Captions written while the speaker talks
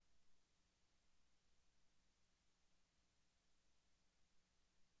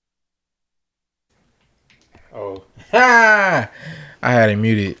Oh, I had it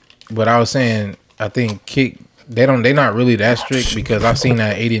muted, but I was saying I think Kick they not really that strict because I've seen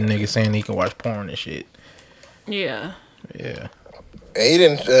that Aiden nigga saying he can watch porn and shit. Yeah. Yeah.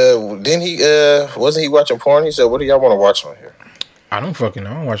 Aiden, didn't he? Wasn't he watching porn? He said, "What do y'all want to watch on here?" I don't fucking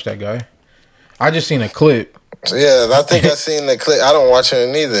know. I don't watch that guy. I just seen a clip. So, yeah, I think I seen the clip. I don't watch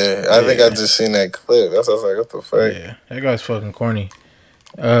him neither. I think I just seen that clip. That's what I was like, what the fuck? Yeah, that guy's fucking corny.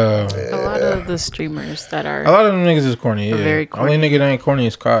 A lot of the streamers that are a lot of them niggas is corny. Yeah, very corny. Only nigga that ain't corny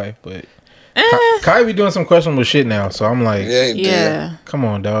is Kai, but Kai be doing some questionable shit now. So I'm like, yeah. Come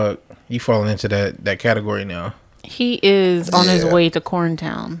on, dog. You falling into that category now. He is on his way to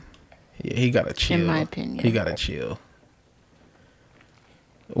Corntown. Yeah, he gotta chill. In my opinion, he gotta chill.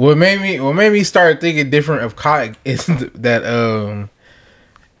 What made me start thinking different of Kai is that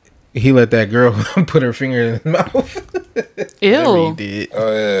he let that girl put her finger in his mouth. Ew. He did.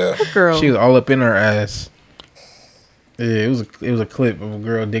 Oh yeah. What girl? She was all up in her ass. Yeah, it was a clip of a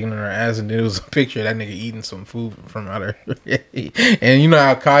girl digging in her ass, and there was a picture of that nigga eating some food from out her. And you know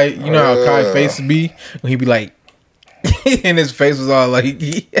how Kai face be when he be like, and his face was all like,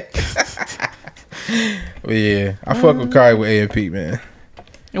 But yeah, I fuck with Kai with A&P, man.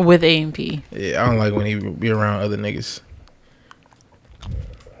 With A&P. Yeah, I don't like when he be around other niggas.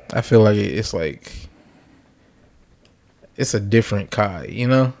 I feel like it's like it's a different Kai, you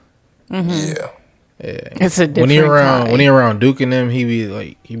know? Mm-hmm. Yeah. Yeah. It's a different Kai. When he around Duke and them, he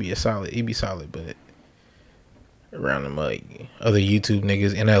be solid, but around them like other YouTube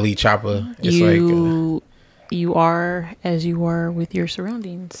niggas, NLE Chopper, it's you are as you are with your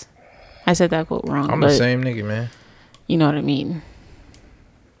surroundings. I said that quote wrong. I'm the same nigga, man. You know what I mean?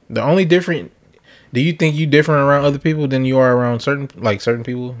 The only different, do you think you different around other people than you are around certain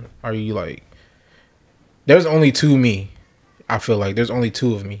people? Are you like, there's only two me. I feel like there's only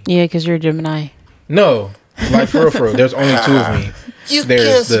two of me. Yeah, because you're a Gemini. No, like for real, there's only two of me.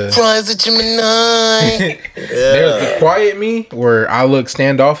 Can't surprise a Gemini. There's the quiet me where I look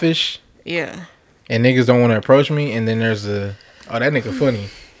standoffish. Yeah. And niggas don't want to approach me. And then there's that nigga funny.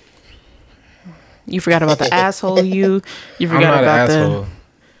 You forgot about the asshole you forgot I'm not about an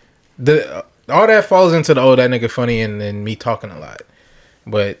asshole. All that falls into the that nigga funny and then me talking a lot.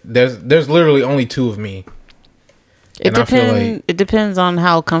 But there's literally only two of me. It depends on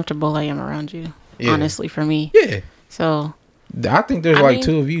how comfortable I am around you. Yeah. Honestly, for me. Yeah. So I think there's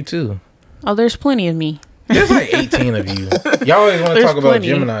two of you too. Oh, there's plenty of me. There's like 18 of you. Y'all always want to talk about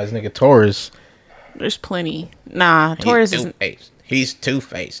Geminis, nigga. Taurus. There's plenty. Nah, Taurus is He's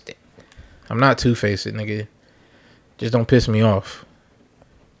two-faced. I'm not two-faced, nigga. Just don't piss me off.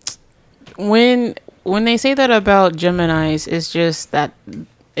 When they say that about Geminis, it's just that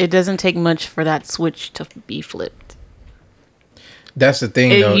it doesn't take much for that switch to be flipped. That's the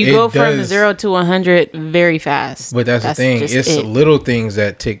thing, though. You go from 0 to 100 very fast. But that's the thing. It's little things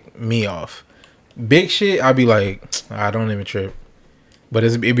that tick me off. Big shit, I'll be like, I don't even trip. But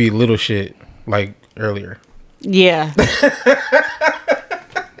it'd be little shit, like earlier. Yeah.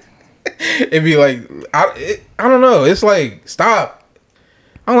 It'd be like, I don't know. It's like, stop.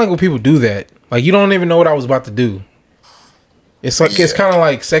 I don't like when people do that. Like, you don't even know what I was about to do. It's like, it's kind of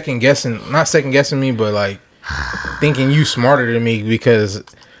like not second guessing me, but like thinking you smarter than me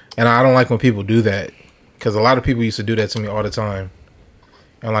and I don't like when people do that. Because a lot of people used to do that to me all the time.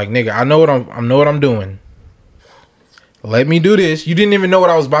 And like, nigga, I know what I'm doing. Let me do this. You didn't even know what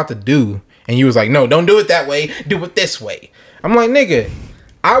I was about to do. And you was like, no, don't do it that way. Do it this way. I'm like, nigga,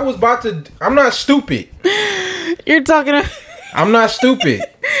 I'm not stupid. You're talking I'm not stupid.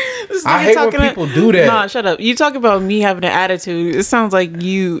 I hate when people do that. Nah, shut up. You talk about me having an attitude. It sounds like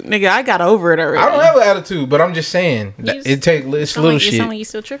nigga, I got over it already. I don't have an attitude, but I'm just saying. It's little shit. You sound like you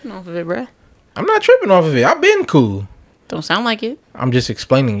still tripping off of it, bruh. I'm not tripping off of it. I've been cool. Don't sound like it. I'm just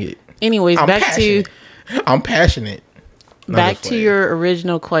explaining it. Anyways, I'm passionate. Back to your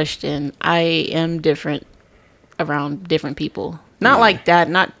original question. I am different around different people. Not like that.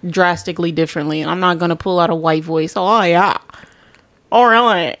 Not drastically differently. I'm not gonna pull out a white voice. Oh yeah. Oh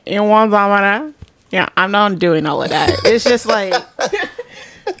really? You want some of that? Yeah, I'm not doing all of that. It's just like.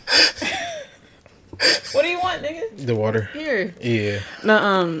 What do you want, nigga? The water. Here. Yeah.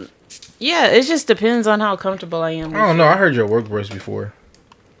 No. Yeah, it just depends on how comfortable I am. I don't know. I heard your work voice before.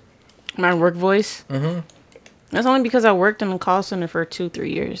 My work voice? Mm-hmm. That's only because I worked in a call center for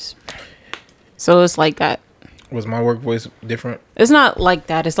 2-3 years. So it's like that. Was my work voice different? It's not like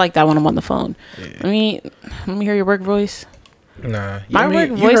that. It's like that when I'm on the phone. Yeah. Let me hear your work voice. Nah. My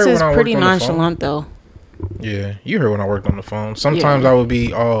work voice is pretty nonchalant, though. Yeah. You heard when I worked on the phone. Sometimes I would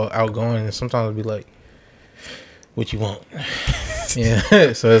be all outgoing, and sometimes I'd be like, what you want?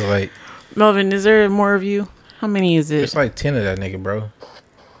 Yeah. So it's like. Melvin, is there more of you? How many is it? It's like 10 of that nigga, bro.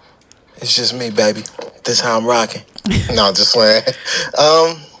 It's just me, baby. This how I'm rocking. No, just playing.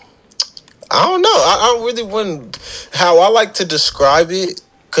 I don't know. I really wouldn't. How I like to describe it,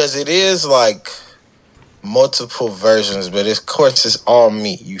 because it is like multiple versions, but of course it's all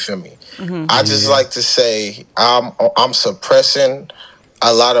me. You feel me? I just like to say I'm suppressing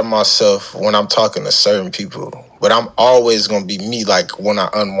a lot of myself when I'm talking to certain people, but I'm always gonna be me. Like when I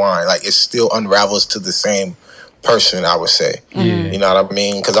unwind, like it still unravels to the same person, I would say. You know what I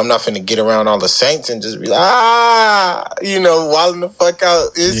mean? Because I'm not finna get around all the saints and just be like, wilding the fuck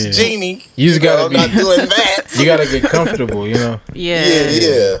out. It's Genie. You just gotta I'm not doing that. You gotta get comfortable, you know.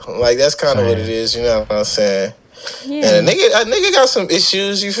 Yeah. Like that's kind of what it is. You know what I'm saying? Yeah. And a nigga got some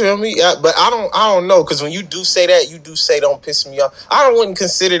issues. You feel me? But I don't know, because when you do say that, you do say don't piss me off. Wouldn't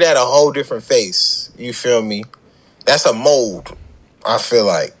consider that a whole different face. You feel me? That's a mold. I feel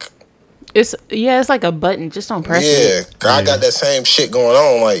like. It's like a button. Just don't press it. Yeah, I got that same shit going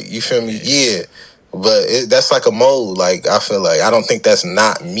on. Like, you feel me? Yeah. But that's like a mold. Like, I feel like I don't think that's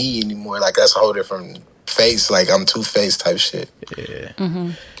not me anymore. Like, that's a whole different face. Like, I'm two-faced type shit. Yeah.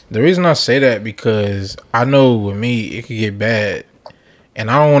 The reason I say that, because I know with me it could get bad, and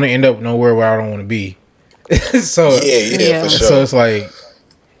I don't want to end up nowhere where I don't want to be. So yeah, for sure. So it's like,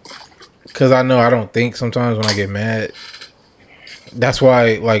 because I know I don't think sometimes when I get mad. That's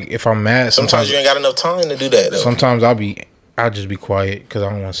why, like, if I'm mad, sometimes you ain't got enough time to do that, though. Sometimes I'll just be quiet because I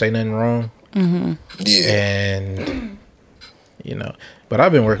don't want to say nothing wrong. Yeah. And, but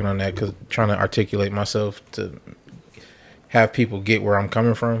I've been working on that, because trying to articulate myself to have people get where I'm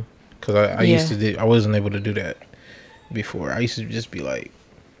coming from. Because I wasn't able to do that before. I used to just be like,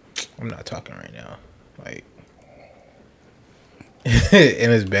 I'm not talking right now. Like,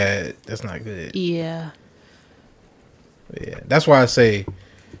 and it's bad. That's not good. Yeah. Yeah, that's why I say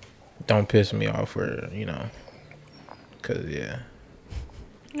don't piss me off, or because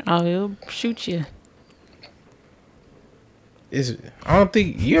Oh, he'll shoot you. I don't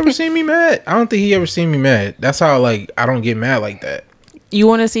think you ever seen me mad. I don't think he ever seen me mad. That's how, like, I don't get mad like that. You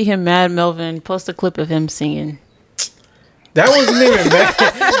want to see him mad, Melvin? Post a clip of him singing. That wasn't even mad.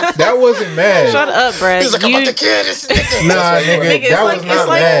 That wasn't mad. Shut up, Brad. He's like, I'm about to kill this nigga. Nah, nigga, that was not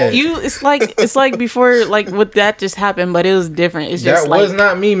mad. It's like before, like what that just happened, but it was different. It's just that was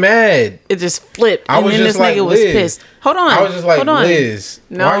not me mad. It just flipped, I and was then just this like, nigga was Liz. pissed. Hold on, I was just like, Liz,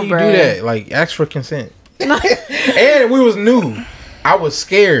 no, why you Brad. do that? Like, ask for consent. And we was new. I was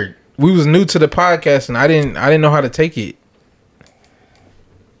scared. We was new to the podcast, and I didn't know how to take it.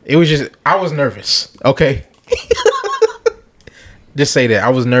 It was just, I was nervous. Okay. Just say that. I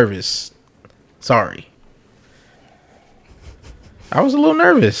was nervous. Sorry. I was a little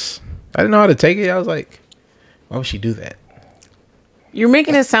nervous. I didn't know how to take it. I was like, why would she do that? You're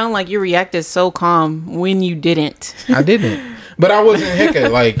making it sound like you reacted so calm when you didn't. I didn't. But I wasn't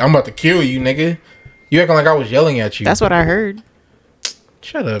hecka like, I'm about to kill you, nigga. You acting like I was yelling at you. That's what I heard.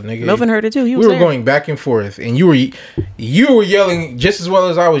 Shut up, nigga. Melvin heard it too. He was We were there. going back and forth, and you were yelling just as well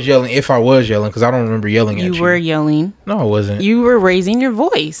as I was yelling, if I was yelling, because I don't remember yelling at you. You were yelling. No, I wasn't. You were raising your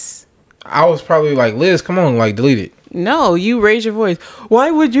voice. I was probably like, Liz, come on, like, delete it. No, you raised your voice.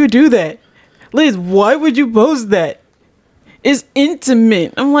 Why would you do that? Liz, why would you post that? It's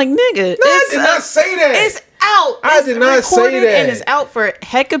intimate. I'm like, nigga. No, I did not say that. It's out. I did not say recorded that. And it's out for a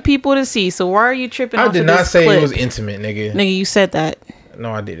heck of people to see. So why are you tripping I off did of not this say clip? it was intimate, nigga. Nigga, you said that.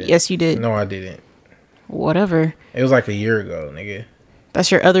 No, I didn't. Yes, you did. No, I didn't. Whatever. It was like a year ago, nigga.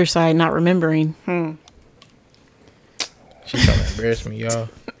 That's your other side, not remembering. She trying to embarrass me, y'all.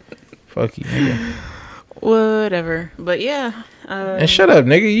 Fuck you, nigga. Whatever. But yeah. And shut up,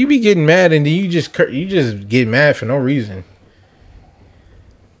 nigga. You be getting mad, and then you just get mad for no reason.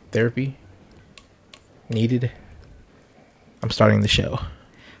 Therapy needed. I'm starting the show.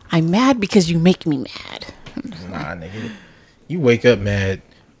 I'm mad because you make me mad. Nah, nigga. You wake up mad.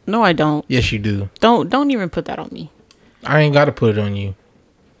 No, I don't. Yes, you do. Don't even put that on me. I ain't got to put it on you.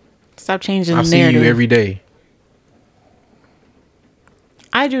 Stop changing I the see narrative. you every day.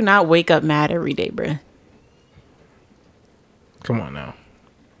 I do not wake up mad every day, bruh. Come on now.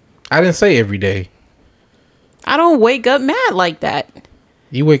 I didn't say every day. I don't wake up mad like that.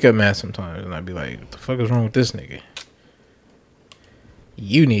 You wake up mad sometimes, and I'd be like, what the fuck is wrong with this nigga?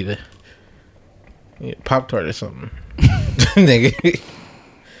 You need a Pop-Tart or something. Nigga.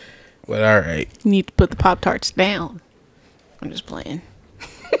 But alright. You need to put the Pop-Tarts down. I'm just playing.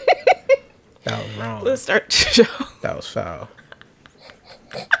 That was wrong. Let's start the show. That was foul.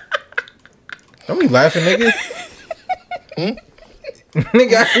 Don't be laughing, nigga.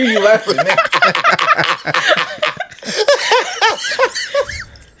 Nigga, I hear you laughing, nigga.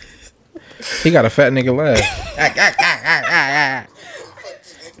 He got a fat nigga laugh.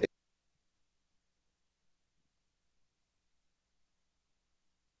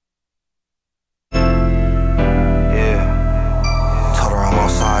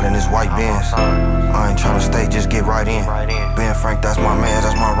 In his white Benz, I ain't tryna stay, just get right in. Ben Frank, that's my man,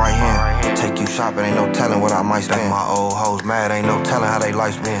 that's my right hand. Take you shopping, ain't no telling what I might spend. My old hoes mad, ain't no telling how they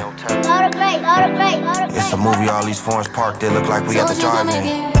life's been. It's a movie, all these foreigns parked, they look like we at the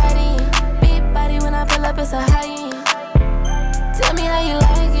drive-in. Big body when I pull up, it's a high end. Tell me how you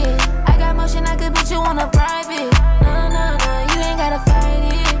like it. I got motion, I could put you on a private. No, you ain't gotta fight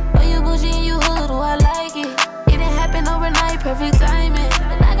it. Oh, you bougie and you hood, oh, I like it. It didn't happen overnight, perfect timing.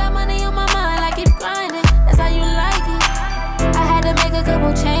 Money on my mind, I keep grinding. That's how you like it. I had to make a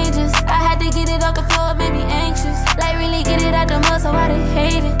couple changes. I had to get it off the floor, it made me anxious. Like really get it out the mud, so I didn't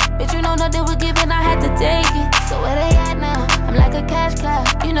hate it. Bitch, you know nothing was given, I had to take it. So where they at now? I'm like a cash cow.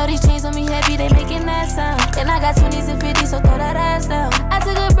 You know these chains on me heavy, they making that sound. And I got 20s and 50s, so throw that ass down. I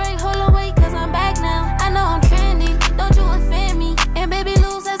took a break, hold on, wait, cause I'm back now. I know I'm trendy, don't you offend me. And baby,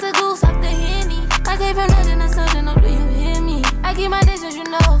 lose as a goose off the Henny. I came from nothing to something, oh, do you hear me? I keep my distance, you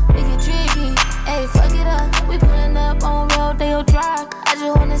know, it get tricky. Ayy, fuck it up, we pulling up on Rodeo Drive. I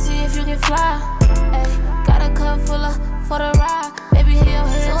just wanna see if you can fly. Ayy, got a cup full of for the ride. Baby, here your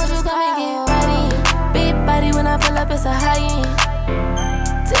head, so won't you come and get ready? Big body when I pull up, it's a high end.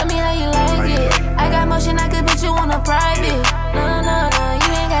 Tell me how you like it. I got motion, I could put you on a private. No,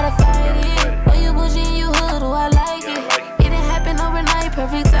 you ain't gotta fight it. Oh, you bougie and you hood, oh, I like it. It didn't happen overnight,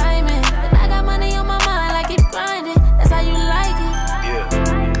 perfect timing. And I got money on my mind, I keep grinding. That's how you like it.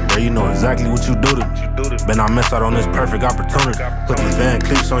 Girl, you know exactly what you do to me. Ben, I miss out on this perfect opportunity. Put these Van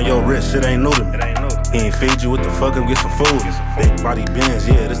Cleefs on your wrist, shit ain't new to me. He ain't feed you with the fuck up, get some food. Big body Benz,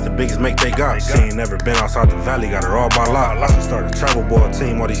 yeah, this the biggest make they got. She ain't never been outside the valley, got her all by lot. I can start a travel ball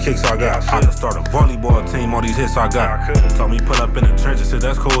team, all these kicks I got. I can start a volleyball team, all these hits I got. Told me put up in the trenches, said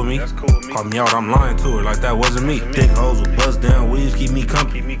that's cool with me. Called me out, I'm lying to her like that wasn't me. Thick hoes with buzz down weaves, keep me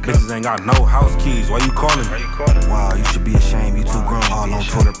company. Bitches ain't got no house keys, why you calling me? Wow, you should be ashamed, you too grown. All on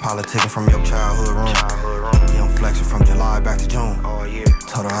Twitter, politicking from your childhood room. Young flexing from July back to June.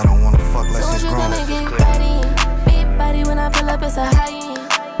 Told her I don't wanna fuck, let's just grown. Big body when I pull up, it's a high end.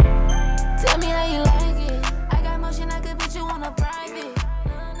 Tell me how you like it. I got motion, I could put you on a private.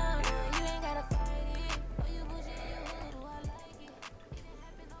 No, you ain't gotta fight it. Oh, you bougie, you hood, oh, I like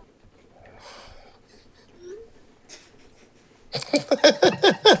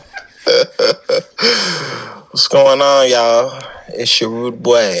it. What's going on, y'all? It's your rude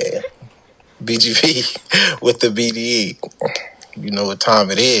boy, BGV, with the BDE. You know what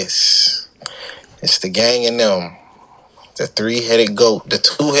time it is. It's the gang and them. The three-headed goat, the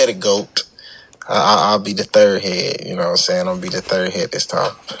two-headed goat. I'll be the third head. You know what I'm saying? I'll be the third head this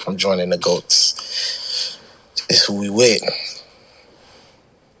time. I'm joining the goats. It's who we with.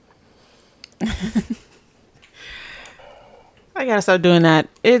 I gotta stop doing that.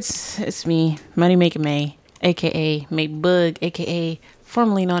 It's me, Money Making May, aka Make Bug, aka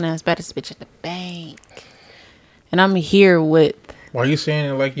formerly known as Baddest Bitch at the Bank. And I'm here with. Why are you saying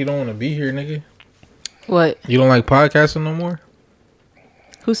it like you don't want to be here, nigga? What? You don't like podcasting no more?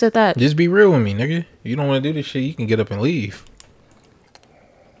 Who said that? Just be real with me, nigga. If you don't want to do this shit, you can get up and leave.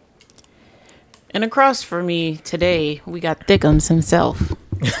 And across from me today, we got Thickums himself.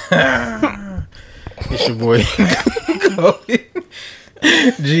 It's your boy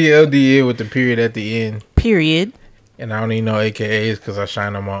GLDN with the period at the end. Period. And I don't even know AKAs because I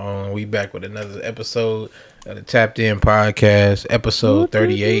shine on my own. We back with another episode of the Tapped In Podcast, episode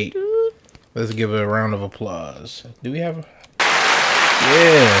 38. Let's give it a round of applause. Do we have a...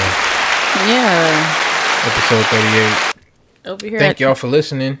 Yeah. Episode 38. Over here Thank y'all for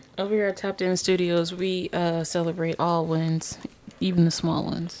listening. Over here at Tapped In Studios, we celebrate all wins, even the small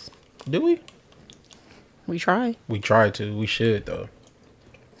ones. Do we? We try. We try to. We should though.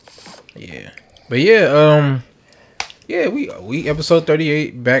 Yeah. But yeah, we episode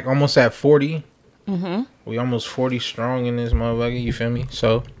 38 back almost at 40. Mm-hmm. We almost 40 strong in this motherfucker, you feel me?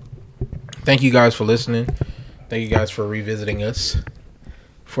 So thank you guys for listening. Thank you guys for revisiting us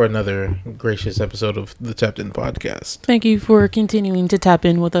for another gracious episode of the Tapped In Podcast. Thank you for continuing to tap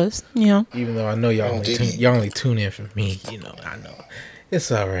in with us. You know, even though I know y'all only tune in for me, you know, I know.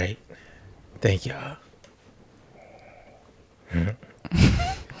 It's all right. Thank y'all.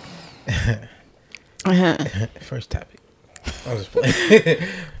 First topic. I was just playing.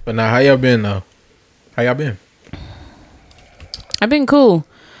 But now, how y'all been though? How y'all been? I've been cool.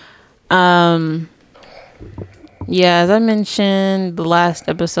 Yeah, as I mentioned the last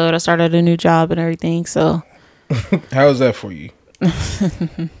episode, I started a new job and everything. So, how was that for you?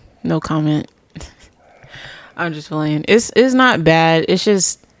 No comment. I'm just playing. It's not bad. It's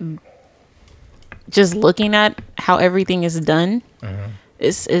just looking at how everything is done.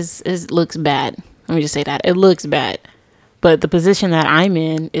 It looks bad. Let me just say that it looks bad, but the position that I'm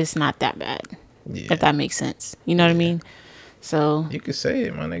in is not that bad. Yeah. If that makes sense, you know what I mean. So You could say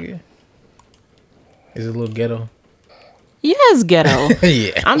it, my nigga. Is it a little ghetto? yes, ghetto.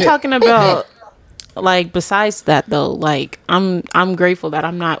 Yeah. I'm talking about like besides that though. Like I'm grateful that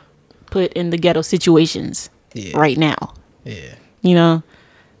I'm not put in the ghetto situations right now. Yeah. You know,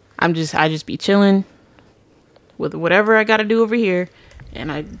 I just be chilling with whatever I got to do over here,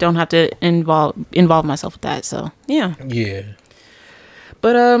 and I don't have to involve myself with that. So yeah. Yeah.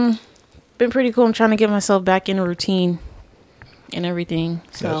 But been pretty cool. I'm trying to get myself back in a routine and everything.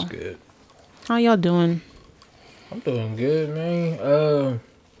 So That's good. how y'all doing? I'm doing good, man.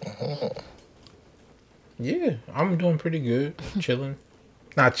 Yeah, I'm doing pretty good. Chilling.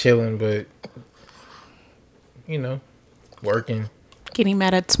 Not chilling, but you know, working. Getting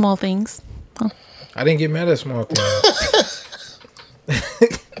mad at small things. I didn't get mad at small things.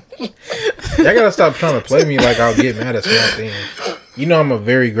 Y'all gotta stop trying to play me like I'll get mad at small things. You know I'm a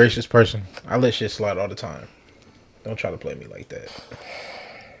very gracious person. I let shit slide all the time. Don't try to play me like that.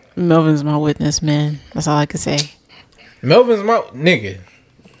 Melvin's my witness, man. That's all I can say. Melvin's my nigga.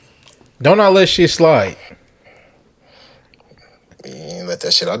 Don't I let shit slide. You ain't let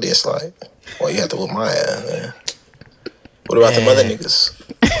that shit I did slide. Well, you have to whip my ass, man. What about them other niggas?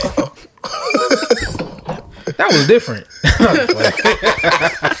 That was different.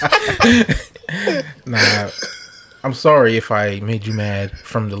 Nah, I'm sorry if I made you mad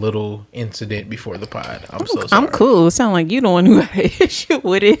from the little incident before the pod. I'm so sorry. I'm cool. It sound like you the one who had an issue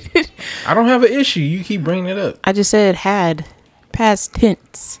with it. I don't have an issue. You keep bringing it up. I just said had past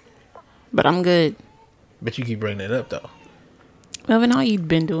tense, but I'm good. But you keep bringing it up, though. Melvin, how you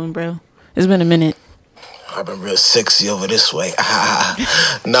been doing, bro? It's been a minute. I've been real sexy over this way.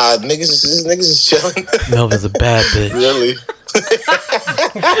 Nah, niggas is chilling. Melvin's a bad bitch. Really?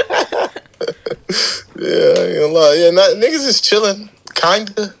 Yeah, I ain't gonna lie. Yeah, niggas is chilling.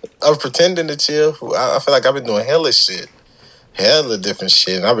 Kinda. I'm pretending to chill. I feel like I've been doing hella shit. Hella different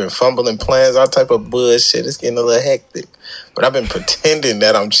shit. I've been fumbling plans, all type of bullshit. It's getting a little hectic. But I've been pretending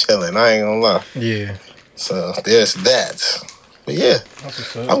that I'm chilling. I ain't gonna lie. Yeah. So there's that. But yeah, That's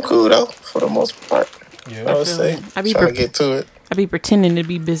what's up. I'm cool though, for the most part. Yeah. I would say. I be Trying to get to it. I be pretending to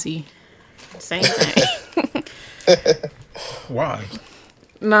be busy. Same thing. Why?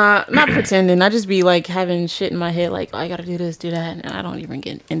 Nah, not pretending. I just be like having shit in my head, like, oh, I gotta do this, do that, and I don't even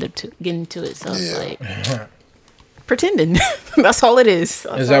end up getting to it. So it's like pretending. That's all it is.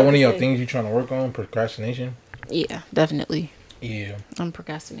 Is that one of your things you're trying to work on? Procrastination? Yeah, definitely. Yeah. I'm a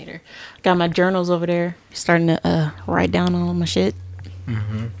procrastinator. Got my journals over there, starting to write down all my shit.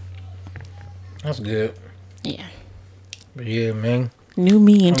 That's good. Yeah. But yeah, man. New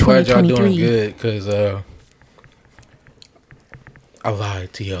me in I'm glad y'all doing 2023. good, because I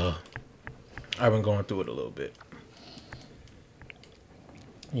lied to y'all. I've been going through it a little bit.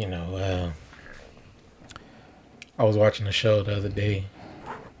 You know, I was watching a show the other day.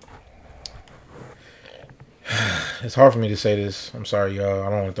 It's hard for me to say this. I'm sorry, y'all. I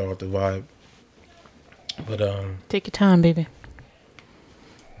don't want to throw out the vibe. But, Take your time, baby.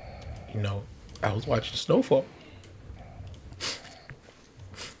 you know, I was watching Snowfall.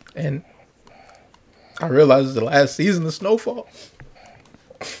 And I realized it's the last season of Snowfall.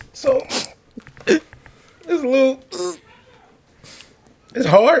 So, it's a little... It's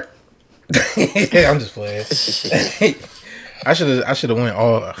hard. Yeah, I'm just playing. I should have went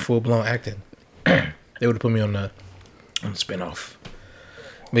all full-blown acting. They would have put me on the spinoff.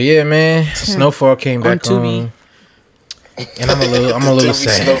 But yeah, man, Snowfall came back Tubi. on. And I'm a little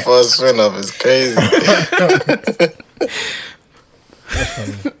sad. Snowfall spin-off is crazy.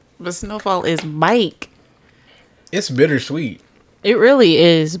 But Snowfall is Mike. It's bittersweet. It really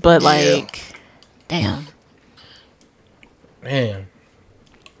is, but like, damn. Man.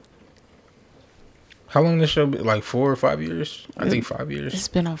 How long this show been? Like 4 or 5 years? I think 5 years. It's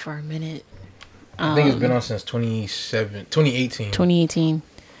been on for a minute. I think it's been on since 2018. 2018.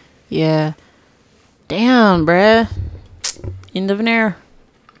 Yeah. Damn, bruh. End of an era.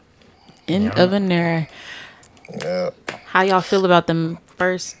 End of an era. Yeah. How y'all feel about them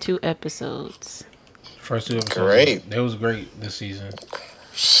first 2 episodes? First 2 episodes. Great. They was great this season.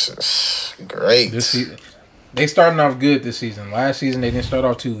 Great. This season. They starting off good this season. Last season, they didn't start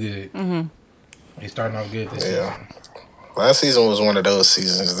off too good. Mm-hmm. They starting off good this season. Last season was one of those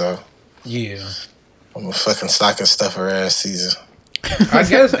seasons, though. Yeah. I'm a fucking stocking stuffer ass season. I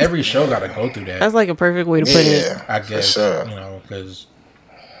guess every show got to go through that. That's like a perfect way to put it. Yeah, I guess, for sure. you know, because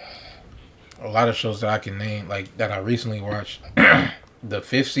a lot of shows that I can name, like that I recently watched. The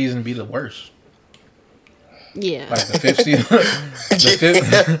 5th season be the worst. Yeah. Like the 5th season, the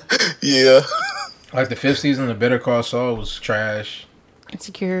 5th, Yeah. like the 5th season of Better Call Saul was trash.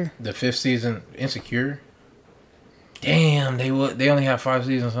 Insecure. The 5th season, Insecure. Damn, they only have 5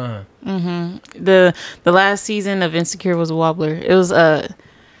 seasons, huh? The last season of Insecure was a wobbler. It was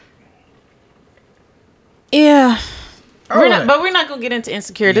yeah. But we're not gonna get into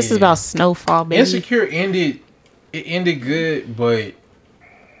Insecure. This is about Snowfall, baby. Insecure ended good, but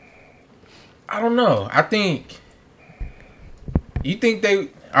I don't know. I think you think they.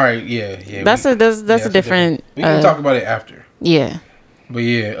 All right, yeah. That's a different. We can talk about it after. Yeah. But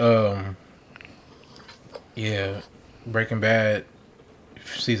yeah, Breaking Bad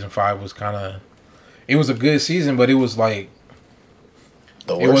season 5 was kind of. It was a good season, but it was like.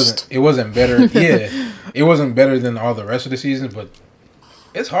 The worst. It wasn't better. Yeah, it wasn't better than all the rest of the seasons, but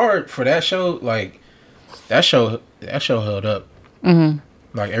it's hard for that show. Like that show held up. Mm-hmm.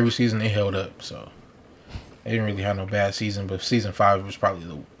 Like every season, it held up. So they didn't really have no bad season, but season 5 was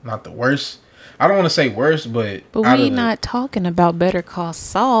probably not the worst. I don't want to say worst, but we not talking about Better Call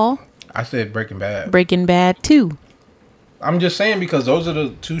Saul. I said Breaking Bad. Breaking Bad 2. I'm just saying because those are the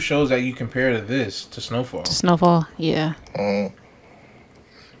 2 shows that you compare to Snowfall. Snowfall, yeah.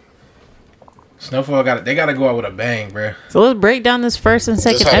 Snowfall they gotta go out with a bang, bro. So let's break down this first and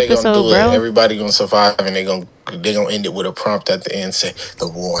second episode, bro. Everybody gonna survive, and they gonna end it with a prompt at the end say the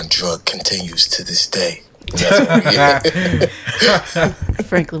war on drug continues to this day.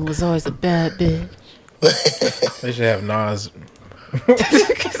 Franklin was always a bad bitch. They should have Nas.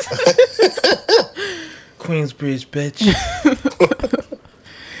 Queensbridge, bitch.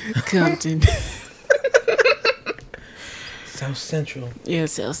 Compton. South Central. Yeah,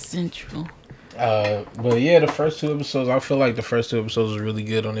 South Central. But yeah, the first 2 episodes, I feel like the first 2 episodes was really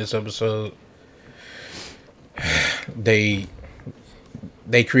good on this episode. They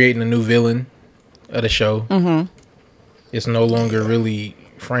creating a new villain of the show. Mm-hmm. It's no longer really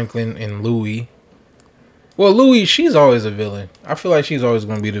Franklin and Louie. Well, Louie, she's always a villain. I feel like she's always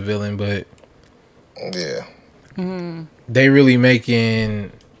going to be the villain, but yeah, they really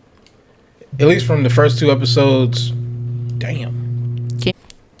making, at least from the first 2 episodes. Damn.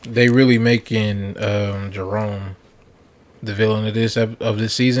 They really making Jerome the villain of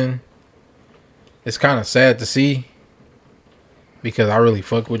this season. It's kind of sad to see because I really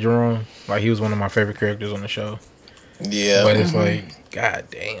fuck with Jerome. Like he was one of my favorite characters on the show. Yeah, but it's like, god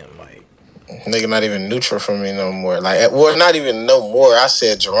damn, like nigga not even neutral for me no more. Like, well, not even no more. I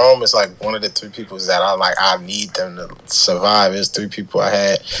said Jerome is like one of the 3 people that I need them to survive. There's 3 people I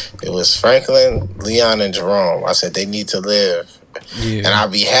had. It was Franklin, Leon, and Jerome. I said they need to live. Yeah. And I'll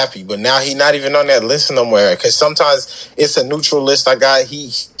be happy, but now he not even on that list no more. Because sometimes it's a neutral list I got. He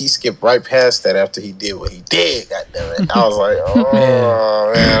skipped right past that after he did what he did. God damn it! I was like,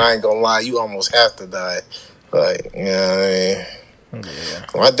 oh man, I ain't gonna lie, you almost have to die. Like, you know what I mean? Yeah.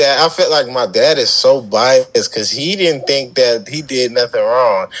 My dad, I felt like my dad is so biased because he didn't think that he did nothing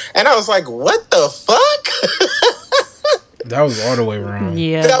wrong, and I was like, what the fuck? That was all the way wrong.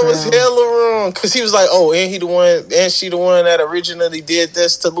 Yeah, that was hella wrong. Cause he was like, "Oh, and she the one that originally did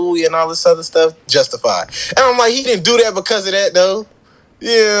this to Louis and all this other stuff." Justified. And I'm like, he didn't do that because of that though. You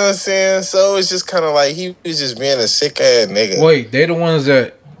know what I'm saying? So it's just kind of like he was just being a sick ass nigga. Wait, they the ones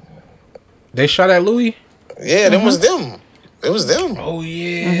that they shot at Louis? Yeah, them was them. It was them. Oh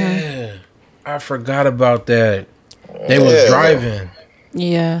yeah, I forgot about that. They was driving.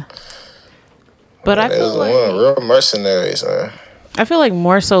 Yeah. But I feel like real mercenaries, man. I feel like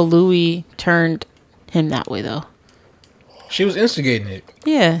more so Louis turned him that way though. She was instigating it.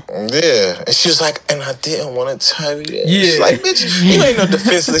 Yeah. Yeah. And she was like, and I didn't want to tell you that. Yeah. She's like, bitch, you ain't no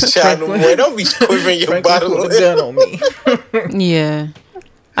defenseless child no more. Don't be quivering your bottle put a gun on me. Yeah.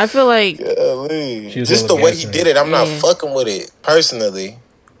 I feel like just the way he did it, I'm not fucking with it personally.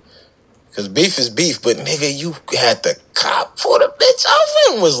 Because beef is beef, but nigga, you had the cop for the bitch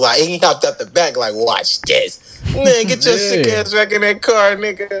off him. Was like, he hopped out the back like, watch this. Man, get your sick ass back in that car,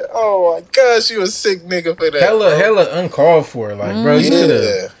 nigga. Oh my gosh, you a sick nigga for that. Hella uncalled for. Like, bro, you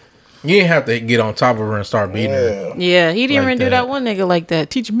didn't have to get on top of her and start beating her. Yeah, he didn't even do that one nigga like that.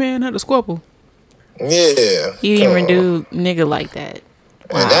 Teach a man how to squabble. Yeah. He didn't even do nigga like that.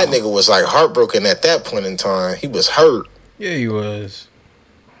 And that nigga was like heartbroken at that point in time. He was hurt. Yeah, he was.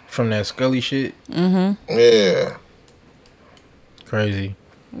 From that Scully shit. Mm-hmm. Yeah. Crazy.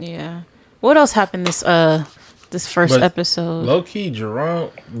 Yeah. What else happened this first episode? Low key,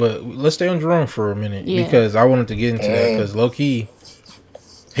 Jerome. But let's stay on Jerome for a minute because I wanted to get into that because low key,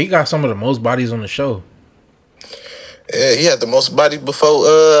 he got some of the most bodies on the show. Yeah, Yeah, he had the most body before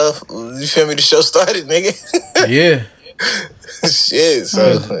you feel me, the show started, nigga. Yeah. Shit,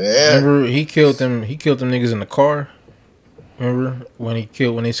 so yeah. Remember he killed them niggas in the car? Remember when they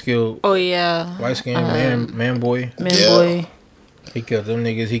killed Oh yeah. light skinned man boy? Boy. He killed them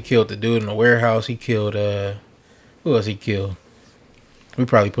niggas. He killed the dude in the warehouse. He killed who else he killed? We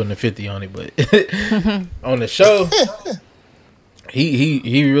probably putting a 50 on it, but on the show,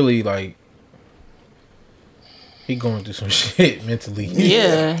 he really like he going through some shit mentally.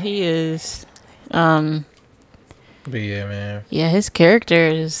 Yeah, he is. But yeah, man. Yeah, his character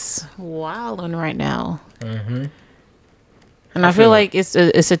is wilding right now. Mm-hmm. And I feel like it's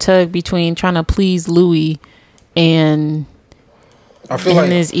a tug between trying to please Louis and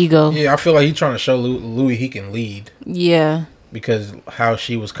his ego. Yeah, I feel like he's trying to show Louis he can lead. Yeah. Because how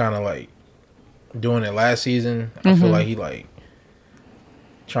she was kind of like doing it last season, I feel like he like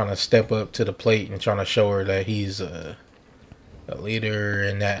trying to step up to the plate and trying to show her that he's a leader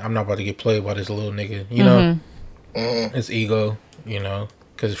and that I'm not about to get played by this little nigga, you know, his ego, you know,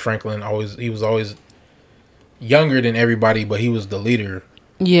 because Franklin he was always younger than everybody, but he was the leader.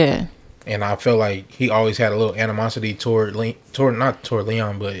 Yeah. And I feel like he always had a little animosity not toward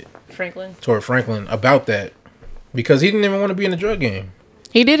Leon, but toward Franklin about that. Because he didn't even want to be in the drug game.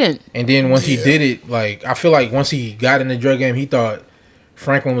 He didn't. And then once he did it, like, I feel like once he got in the drug game, he thought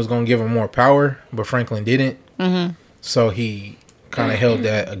Franklin was going to give him more power, but Franklin didn't. Mm-hmm. So he kind of held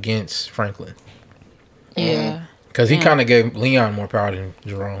that against Franklin. Yeah. Because he kind of gave Leon more power than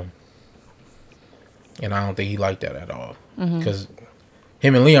Jerome. And I don't think he liked that at all. Because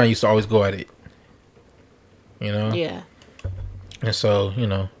him and Leon used to always go at it. You know? Yeah. And so, you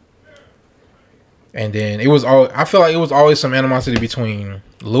know. And then I feel like it was always some animosity between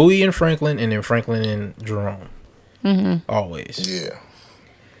Louis and Franklin, and then Franklin and Jerome. Always. Yeah.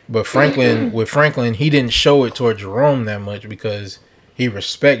 But with Franklin, he didn't show it toward Jerome that much because he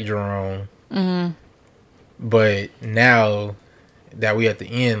respect Jerome. But now that we at the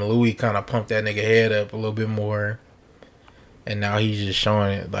end, Louis kind of pumped that nigga head up a little bit more. And now he's just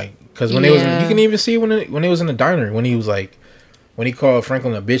showing it, like, because when you can even see when it was in the diner, when he was like, when he called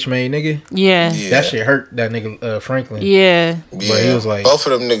Franklin a bitch made nigga. Yeah. That shit hurt that nigga Franklin. Yeah. But he was like, both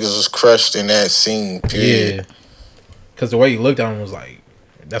of them niggas was crushed in that scene, period. Yeah. Because the way he looked at him was like,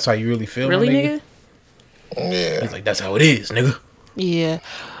 that's how you really feel, really, nigga? Yeah. He's like, that's how it is, nigga. Yeah.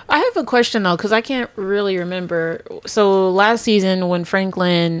 I have a question, though, because I can't really remember. So, last season, when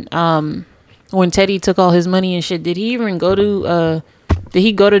Franklin, when Teddy took all his money and shit, did he even go to,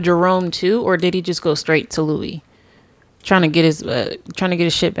 Jerome, too? Or did he just go straight to Louis? Trying to get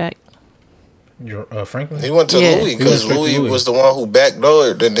his shit back. Franklin? He went to Louis because Louis was the one who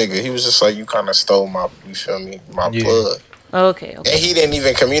backdoored the nigga. He was just like, you kind of stole my plug. Okay. And he didn't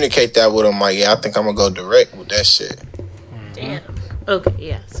even communicate that with him. Like, yeah, I think I'm gonna go direct with that shit. Damn. Okay,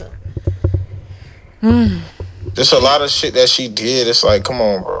 yeah. So. There's a lot of shit that she did. It's like, come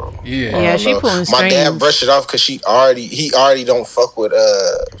on, bro. Yeah, she pulling strings. My dad brushed it off because he already don't fuck with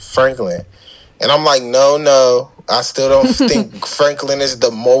Franklin. And I'm like, no. I still don't think Franklin is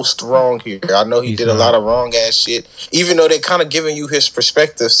the most wrong here. I know he did a lot of wrong ass shit. Even though they kind of giving you his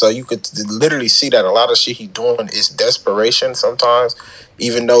perspective, so you could literally see that a lot of shit he doing is desperation sometimes.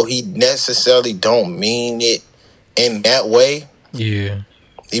 Even though he necessarily don't mean it in that way. Yeah.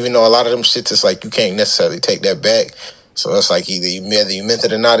 Even though a lot of them shits is like you can't necessarily take that back. So it's like whether you meant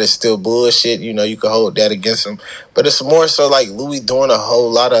it or not, it's still bullshit. You know, you can hold that against him. But it's more so like Louis doing a whole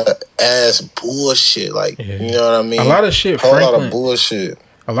lot of ass bullshit. Like, you know what I mean? A lot of shit lot of bullshit.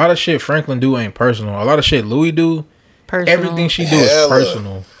 A lot of shit Franklin do ain't personal. A lot of shit Louis do, everything she do is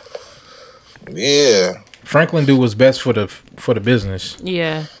personal. Yeah. Franklin do what's best for the business.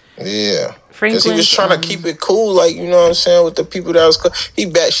 Yeah. Yeah. Because he was trying to keep it cool, like, you know what I'm saying, with the people that was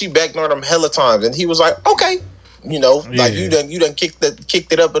she backdoored him hella times, and he was like, okay. You know, like you done kicked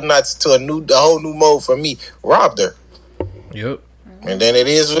it up a notch to a whole new mode for me. Robbed her. Yep. And then it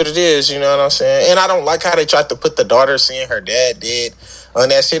is what it is, you know what I'm saying? And I don't like how they tried to put the daughter seeing her dad dead on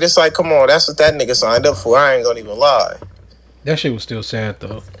that shit. It's like, come on, that's what that nigga signed up for. I ain't gonna even lie. That shit was still sad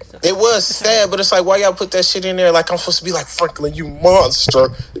though. It was sad, but it's like, why y'all put that shit in there? Like, I'm supposed to be like, Franklin, you monster.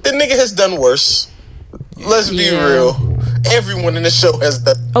 The nigga has done worse. Let's be real. Everyone in the show has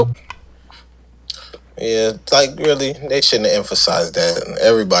done. Oh. Yeah, like, really, they shouldn't have emphasized that.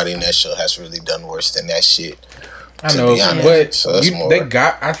 Everybody in that show has really done worse than that shit. I know, but so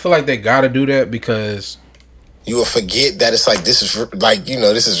I feel like they gotta do that because you will forget that it's like this is like, you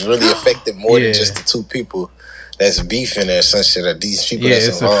know, this is really affected more than just the two people that's beefing or some shit, or these people that's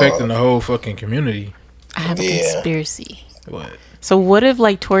it's involved. affecting the whole fucking community. I have a conspiracy. What? So what if,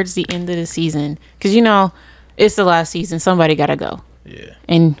 like, towards the end of the season, because, you know, It's the last season. Somebody gotta go. Yeah.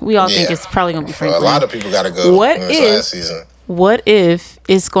 And we all think Yeah. it's probably gonna be A Franklin. lot of people got to go. What in this if- last season? What if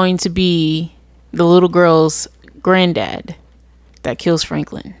it's going to be the little girl's granddad that kills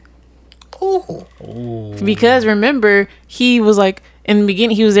Franklin? Ooh. Because remember, he was like in the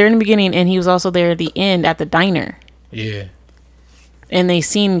beginning. He was there in the beginning, and he was also there at the end at the diner. Yeah. And they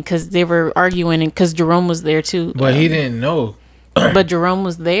seen because they were arguing, and because Jerome was there too. But he didn't know. But Jerome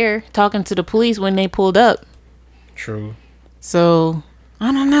was there talking to the police when they pulled up. True. So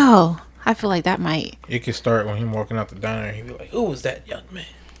I don't know. I feel like that might. It could start when him walking out the diner and he'd be like, "Who was that young man?"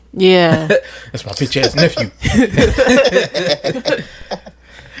 Yeah. That's my bitch ass nephew.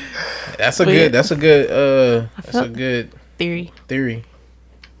 That's a But good. yeah. That's a good. That's a good Theory. theory.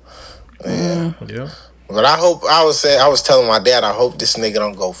 Yeah. Yeah. But I was telling my dad, I hope this nigga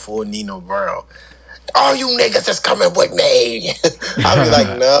don't go full Nino Brown. All you niggas is coming with me. I be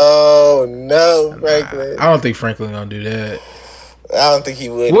like, no, Franklin. I don't think Franklin gonna do that. I don't think he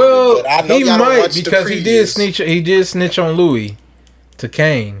would. Well, but I know he y'all don't might watch the because he did previews. snitch. He did snitch on Louis to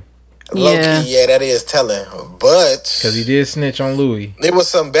Kane Low Yeah. key, yeah, that is telling. But because he did snitch on Louis. there was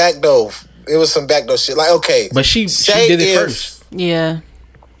some backdoor. It was some backdoor shit. Like, okay, But she say did it if- first. Yeah.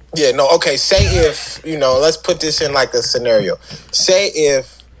 Yeah, no, okay. Say if, let's put this in like a scenario. Say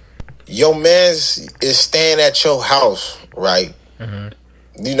if your man's is staying at your house, right?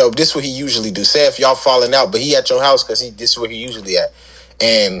 This is what he usually do. Say if y'all falling out, but he at your house because this is where he usually at.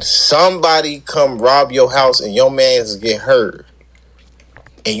 And somebody come rob your house and your man's get hurt.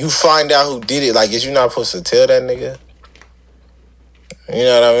 And you find out who did it. Like, is you not supposed to tell that nigga? You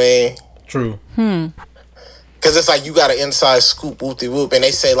know what I mean? True. Because it's like you got an inside scoop, whoop-de-whoop, and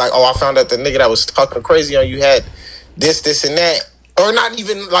they say like, oh, I found out the nigga that was talking crazy on you had this, and that. Or not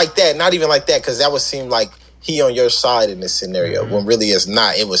even like that, because that would seem like he on your side in this scenario, when really it's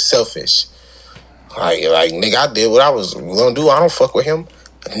not. It was selfish. Like, nigga, I did what I was going to do. I don't fuck with him.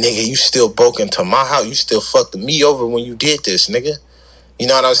 Nigga, you still broke into my house. You still fucked me over when you did this, nigga. You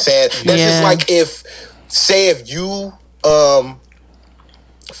know what I'm saying? That's just Yeah. like if you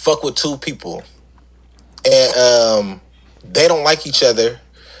fuck with two people and they don't like each other,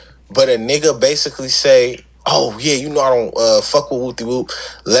 but a nigga basically say, oh yeah, I don't fuck with Wooty Whoop.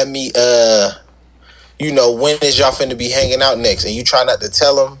 Let me when is y'all finna be hanging out next? And you try not to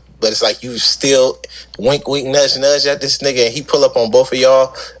tell him, but it's like you still wink, nudge at this nigga, and he pull up on both of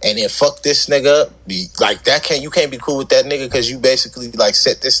y'all, and then fuck this nigga up. Like that you can't be cool with that nigga because you basically like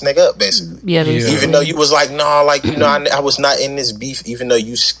set this nigga up basically. Yeah. Yeah. Even though you was like, nah, like, I was not in this beef, even though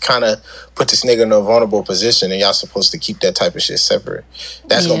you kind of put this nigga in a vulnerable position and y'all supposed to keep that type of shit separate.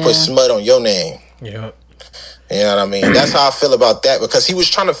 That's going to put Yeah. smut on your name. Yeah. You know what I mean? That's how I feel about that because he was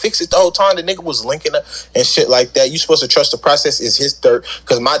trying to fix it the whole time. The nigga was linking up and shit like that. You supposed to trust the process is his dirt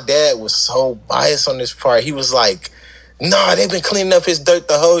because my dad was so biased on this part. He was like, nah, they've been cleaning up his dirt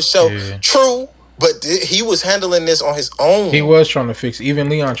the whole show. Yeah. True. But he was handling this on his own. He was trying to fix it. Even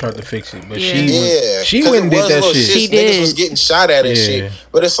Leon tried to fix it, but Yeah, she 'cause went and it did was that little shit. She Niggas did. was getting shot at and Yeah. shit.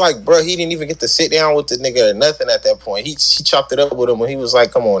 But it's like, bro, he didn't even get to sit down with the nigga or nothing at that point. He chopped it up with him when he was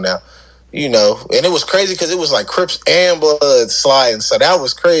like, come on now. And it was crazy because it was like Crips and Blood sliding. So that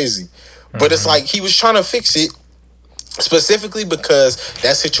was crazy. But it's like he was trying to fix it specifically because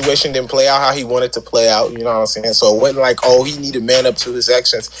that situation didn't play out how he wanted to play out. You know what I'm saying? So it wasn't like, oh, he needed to man up to his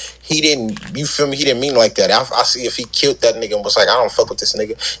actions. He didn't, you feel me? He didn't mean like that. I see if he killed that nigga and was like, I don't fuck with this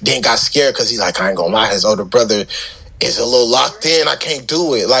nigga. Then got scared because he's like, I ain't gonna lie, his older brother is a little locked in. I can't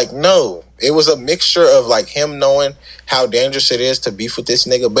do it. Like, no. It was a mixture of like him knowing how dangerous it is to beef with this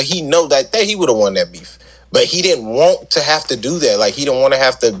nigga, but he know that he would have won that beef. But he didn't want to have to do that. Like he didn't want to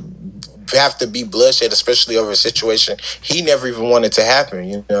have to be bloodshed, especially over a situation he never even wanted to happen.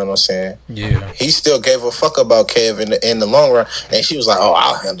 You know what I'm saying? Yeah. He still gave a fuck about Kev in the long run, and she was like, "Oh,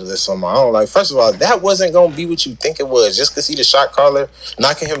 I'll handle this on my own." Like, first of all, that wasn't gonna be what you think it was. Just because he the shot caller,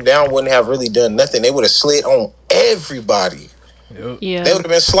 knocking him down wouldn't have really done nothing. They would have slid on everybody. Yep. Yeah. They would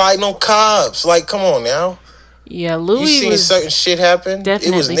have been sliding on cops. Like, come on now. Yeah. You Louis seen was certain shit happen. It was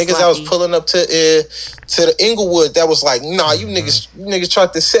definitely niggas that was sloppy. pulling up to the Inglewood that was like, nah, you niggas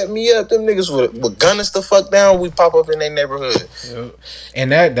tried to set me up. Them niggas would gun us the fuck down. We pop up in their neighborhood. Yep.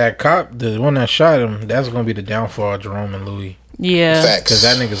 And that cop, the one that shot him, that's gonna be the downfall of Jerome and Louis. Yeah. Facts. 'Cause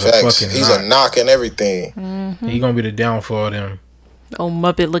that nigga's a Facts. fucking He's knock. a knock and everything. He gonna be the downfall of them. Old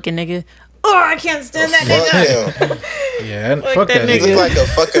Muppet looking nigga. Oh, I can't stand that nigga. Fuck him. Yeah, Fuck fuck that that He nigga. look like a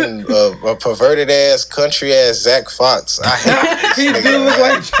fucking a perverted ass country ass Zach Fox. I hate He this do nigga. look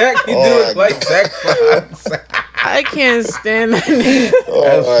like Jack. He do Oh, look like Zach Fox. I can't stand that nigga. Oh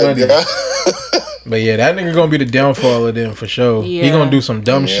That's my funny. God. But yeah, that nigga gonna be the downfall of them for sure. He Yeah. gonna do some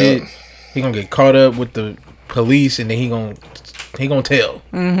dumb Yeah. shit. He gonna get caught up with the police, and then he gonna tell.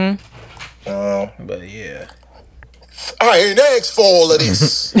 But yeah. I ain't asked for all of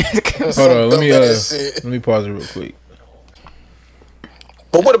this. Hold on, let me pause it real quick.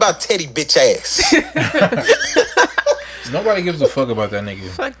 But what about Teddy bitch ass? Nobody gives a fuck about that nigga.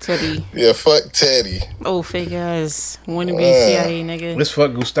 Fuck Teddy. Yeah, fuck Teddy. Oh, fake ass wannabe CIA nigga. Let's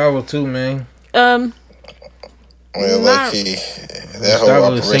fuck Gustavo too, man. Well, lucky that whole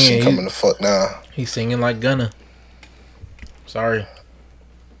Gustavo is operation singing, coming the fuck now. He's singing like Gunna. Sorry.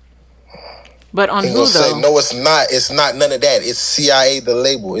 But on He who gonna though? say, no, it's not. It's not none of that. It's CIA the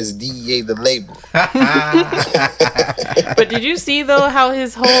label. It's DEA the label. But did you see though how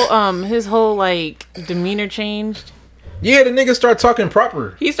his whole like demeanor changed? Yeah, the nigga start talking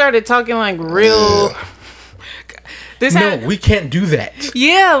proper. He started talking like real. Yeah. We can't do that.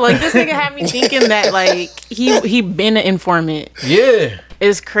 Yeah, like this nigga had me thinking that like he been an informant. Yeah.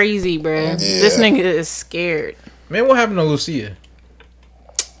 It's crazy, bruh. This nigga is scared. Man, what happened to Lucia?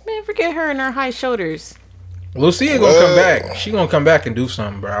 Man, forget her and her high shoulders. Lucia gonna come back. She gonna come back and do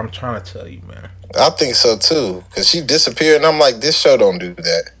something, bro. I'm trying to tell you, man. I think so too. Cause she disappeared and I'm like, this show don't do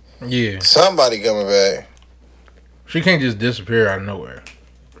that. Yeah. Somebody coming back. She can't just disappear out of nowhere.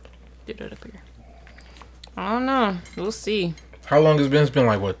 Get it up here. I don't know. We'll see. How long has it been? It's been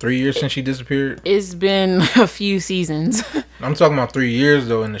like, what, 3 years since she disappeared? It's been a few seasons. I'm talking about 3 years,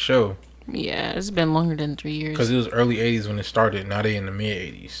 though, in the show. Yeah, it's been longer than 3 years. Because it was early 80s when it started. Now they in the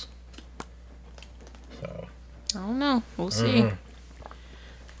mid-80s. So. I don't know. We'll see.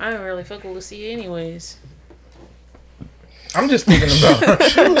 I don't really fuck with Lucia anyways. I'm just thinking about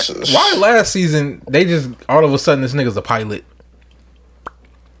why last season they just all of a sudden this nigga's a pilot.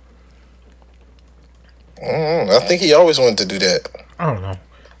 I think he always wanted to do that. I don't know.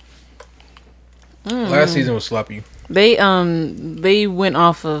 Last season was sloppy. They went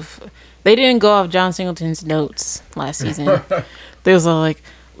off of. They didn't go off John Singleton's notes last season. They was all like,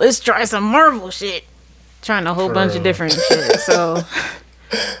 let's try some Marvel shit. Trying a whole bunch of different shit. So.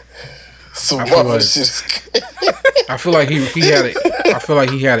 I feel like he had it. I feel like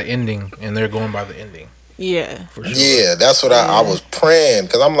he had an ending, and they're going by the ending. Yeah. For sure. Yeah, that's what I was praying.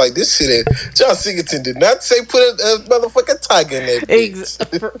 Because I'm like, this shit, John Singleton did not say put a motherfucking tiger in there.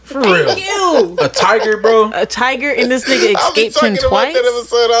 For real. Thank you. A tiger, bro? A tiger, and this nigga escaped him twice? That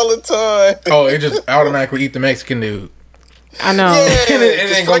episode all the time. Oh, it just automatically eat the Mexican dude. I know. Yeah,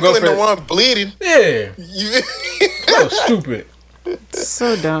 it ain't gonna go for the one bleeding. Yeah. That was stupid.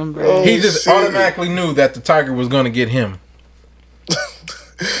 So dumb, bro. He just automatically knew that the tiger was gonna get him.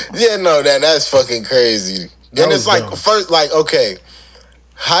 Yeah, no, that's fucking crazy. And it's like, dumb. First, like, okay,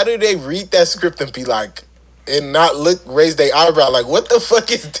 how do they read that script and be like, and not raise their eyebrow, like, what the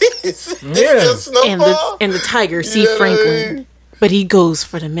fuck is this? Yeah. And the tiger see Franklin, I mean? But he goes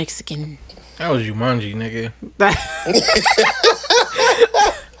for the Mexican. That was Jumanji, nigga.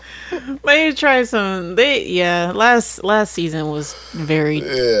 They tried some. Last season was very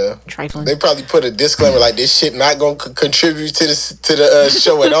trifling. They probably put a disclaimer like this shit not gonna contribute to the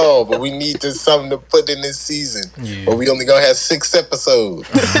show at all, but we need something to put in this season. Yeah. But we only gonna have 6 episodes.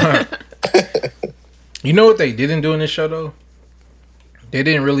 You know what they didn't do in this show though? They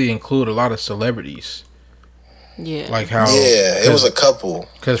didn't really include a lot of celebrities. Yeah. Like how? Yeah, it was a couple.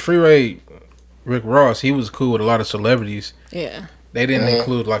 Because Freeway Rick Ross, he was cool with a lot of celebrities. Yeah. They didn't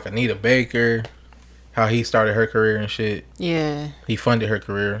include like Anita Baker, how he started her career and shit. Yeah. He funded her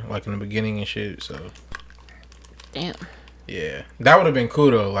career like in the beginning and shit. So. Damn. Yeah, that would have been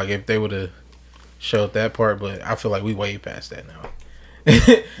cool though. Like if they would have showed that part, but I feel like we way past that now.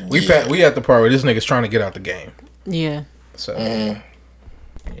 We at the part where this nigga's trying to get out the game. Yeah. So. Yeah.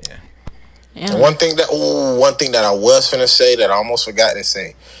 One thing that I was finna say that I almost forgot to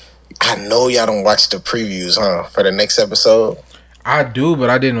say. I know y'all don't watch the previews, huh? For the next episode. I do,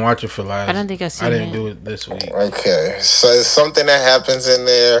 but I didn't watch it for last. I don't think I didn't do it this week. Okay, so it's something that happens in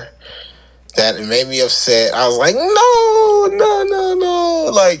there that made me upset. I was like, no.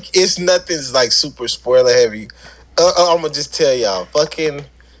 Like it's nothing's like super spoiler heavy. I'm gonna just tell y'all, fucking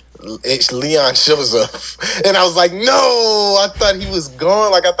Leon shows up, and I was like, no. I thought he was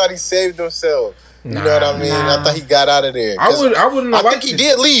gone. Like I thought he saved himself. You know what I mean? I thought he got out of there. I wouldn't. I think he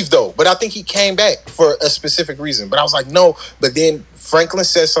did leave though, but I think he came back for a specific reason. But I was like, no. But then Franklin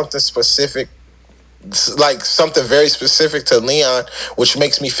said something specific, like something very specific to Leon, which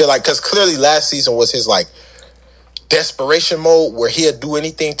makes me feel like, because clearly last season was his like desperation mode where he'd do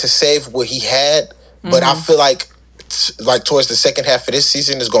anything to save what he had. But I feel like towards the second half of this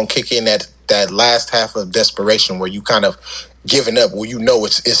season is gonna kick in that last half of desperation where you kind of giving up, where you know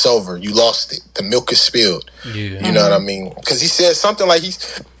it's over, you lost it, the milk is spilled. You know what I mean? Because he said something like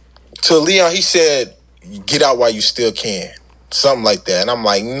to Leon, he said, get out while you still can. Something like that. And I'm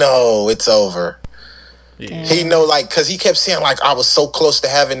like, no, it's over. Yeah. He know, like, because he kept saying, like, I was so close to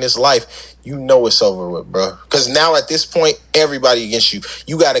having this life. You know it's over with, bro. Because now at this point, everybody against you.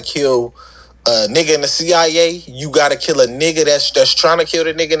 You got to kill a nigga in the CIA. You got to kill a nigga that's trying to kill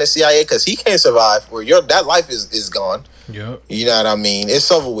the nigga in the CIA because he can't survive. Or that life is gone. Yep. You know what I mean?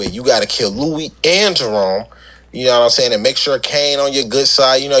 It's over with. You got to kill Louis and Jerome. You know what I'm saying? And make sure Kane on your good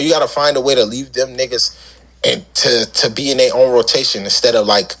side. You know, you got to find a way to leave them niggas and to be in their own rotation instead of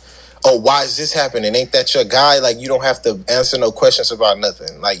like, oh, why is this happening? Ain't that your guy? Like, you don't have to answer no questions about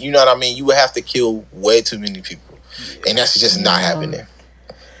nothing. Like, you know what I mean? You would have to kill way too many people. And that's just not happening.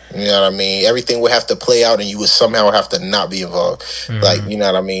 You know what I mean? Everything would have to play out and you would somehow have to not be involved. Like, you know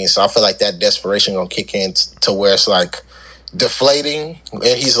what I mean? So I feel like that desperation gonna kick in to where it's like deflating. And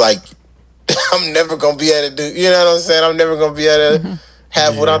he's like, I'm never gonna be able to do, you know what I'm saying? I'm never gonna be able to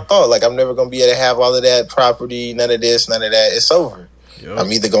have what I thought. Like, I'm never gonna be able to have all of that property, none of this, none of that. It's over. Yep.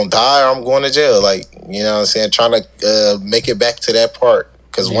 I'm either gonna die or I'm going to jail. Like, you know what I'm saying? Trying to make it back to that part.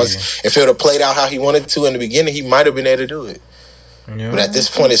 Because once, if it would have played out how he wanted to in the beginning, he might have been able to do it. But at this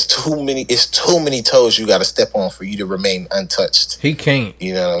point, it's too many toes you got to step on for you to remain untouched. He can't.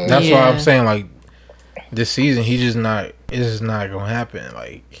 You know what I mean? That's why I'm saying, like, this season, it's just not gonna happen.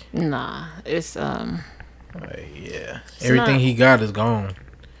 Like, nah, it's like, yeah, everything he got is gone.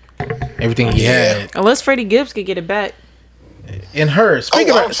 Everything he had, unless Freddie Gibbs could get it back. And her,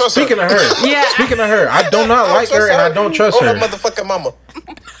 speaking of her, speaking of her, I do not like her, and I don't trust her. Motherfucking mama.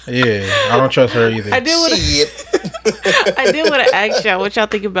 Yeah, I don't trust her either. I did want to ask y'all what y'all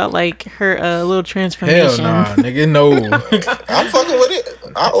think about like her little transformation. Hell nah, nigga, no. I'm fucking with it.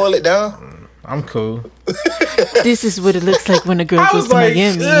 I'll oil it down. I'm cool. This is what it looks like when a girl goes to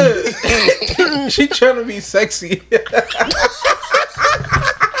Miami. She trying to be sexy.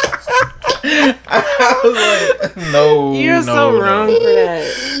 I was like, no. You're so wrong for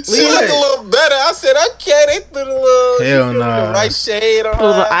that. She look a little better. I said, okay, they threw the little, hell nah. the right shade on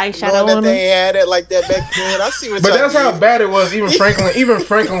her. The eyeshadow on they had it like that back then. I see what. But that's how bad it was. Even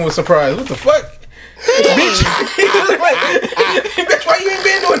Franklin was surprised. What the fuck? Bitch, bitch, why you ain't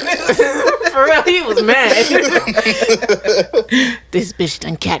been doing this? For real, he was mad. This bitch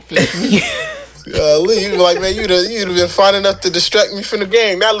done catfished me. You like, man, you'd have been fine enough to distract me from the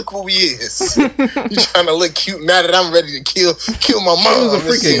game. Now look who he is. You trying to look cute now that I'm ready to kill my mom. She was a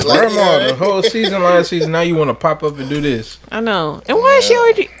freaking grandma the whole season, last season. Now you want to pop up and do this? I know. And why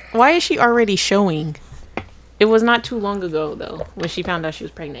is she already showing? It was not too long ago though when she found out she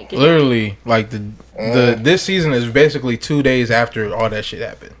was pregnant. Literally, like this season is basically 2 days after all that shit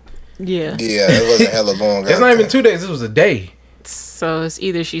happened. Yeah. Yeah, it wasn't hella long. It's not even 2 days. This was a day. So it's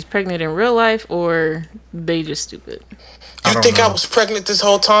either she's pregnant in real life or they just stupid. You think I was pregnant this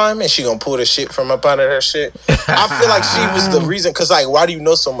whole time and she gonna pull the shit from up under her shit? I feel like she was the reason. Cause like, why do you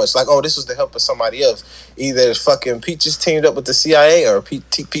know so much? Like, oh, this was the help of somebody else. Either fucking Peaches teamed up with the CIA or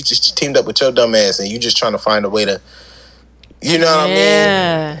Peaches teamed up with your dumb ass, and you just trying to find a way to. You know what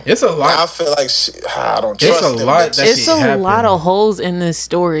I mean? It's a lot. I feel like I don't trust them. It's a lot of holes in this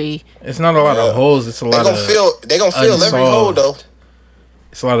story. It's not a lot of holes. It's a lot of. They gonna fill every hole though.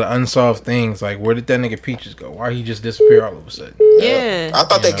 It's a lot of unsolved things. Like, where did that nigga Peaches go? Why he just disappear all of a sudden? Yeah. I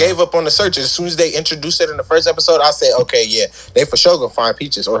thought they gave up on the search. As soon as they introduced it in the first episode, I said, okay, yeah, they for sure gonna find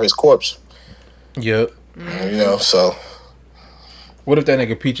Peaches or his corpse. Yep. You know, so. What if that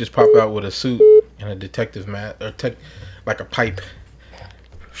nigga Peaches pop out with a suit and a detective mat or like a pipe?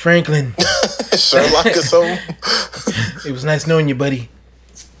 Franklin. Sherlock or something. It was nice knowing you, buddy.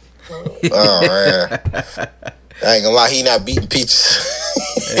 Oh, man. I ain't gonna lie, he not beating Peaches.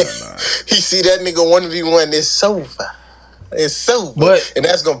 He see that nigga 1v1, it's over. It's over. And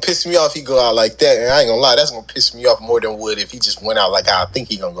that's gonna piss me off if he go out like that. And I ain't gonna lie, that's gonna piss me off more than would if he just went out like how I think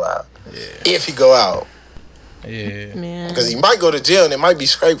he gonna go out. Yeah. If he go out. Yeah. Man. Because he might go to jail and it might be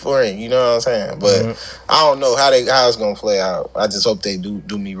straight for him, you know what I'm saying? But I don't know how it's gonna play out. I just hope they do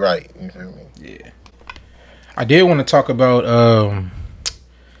me right. You feel me? Yeah. I did want to talk about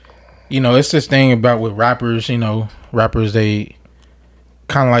it's this thing about with rappers, rappers, they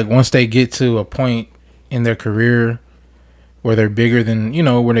kind of like once they get to a point in their career where they're bigger than,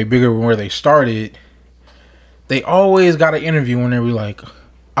 where they're bigger than where they started, they always got an interview when they're like,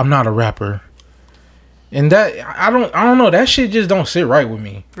 I'm not a rapper. And that, I don't know, that shit just don't sit right with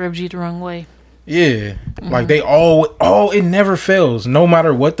me. Rubs you the wrong way. Yeah. Like they it never fails. No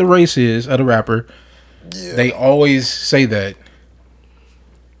matter what the race is of the rapper, they always say that.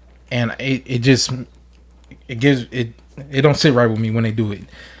 And it don't sit right with me when they do it,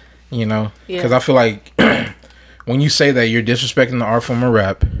 because I feel like when you say that, you're disrespecting the art form of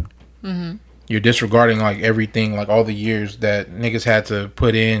rap. you're disregarding like everything, like all the years that niggas had to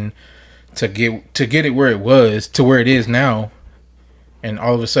put in to get it where it was to where it is now, and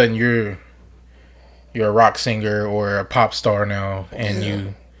all of a sudden you're a rock singer or a pop star now, and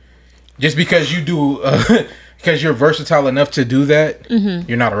you just because you do because you're versatile enough to do that,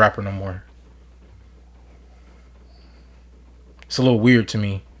 you're not a rapper no more. It's a little weird to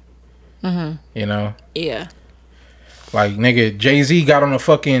me. You know? Yeah. Like, nigga, Jay-Z got on a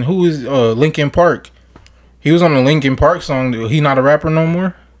fucking, who is Linkin Park? He was on a Linkin Park song. He not a rapper no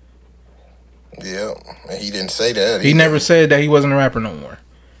more? Yeah, and he didn't say that. He never said that he wasn't a rapper no more.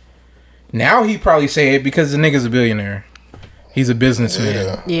 Now he probably say it because the nigga's a billionaire. He's a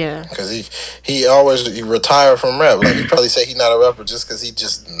businessman. Yeah. Because he retired from rap. Like, he probably say he not a rapper just because he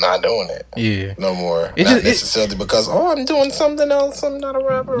just not doing it. Yeah. No more. It not just, necessarily because, I'm doing something else. I'm not a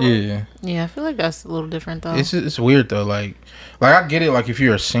rapper. Yeah. Yeah, I feel like that's a little different though. It's weird though. Like I get it. Like if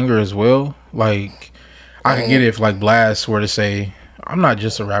you're a singer as well, like I can get it if like Blast were to say, "I'm not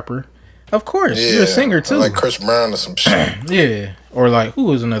just a rapper." Of course, you're a singer too. Or like Chris Brown or some shit. Yeah. Or like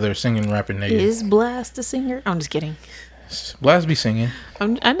who is another singing rapping nigga? Is Blast a singer? I'm just kidding. Blast be singing.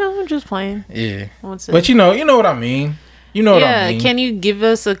 I know. I'm just playing. Yeah. What's it? But you know what I mean. You know what I mean. Can you give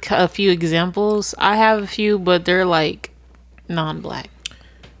us a few examples? I have a few, but they're like non-black.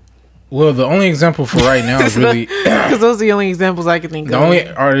 Well, the only example for right now is really because those are the only examples I can think of. The only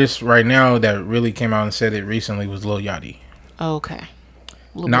artist right now that really came out and said it recently was Lil Yachty. Oh, okay.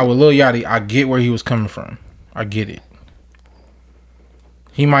 Now with Lil Yachty, I get where he was coming from. I get it.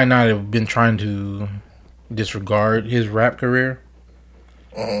 He might not have been trying to disregard his rap career.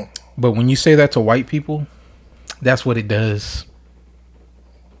 But when you say that to white people, that's what it does.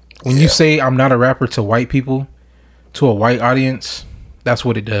 When you say I'm not a rapper to white people, to a white audience, that's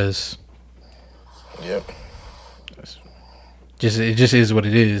what it does. Yep. It just is what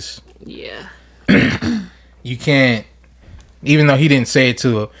it is. Yeah. You can't, even though he didn't say it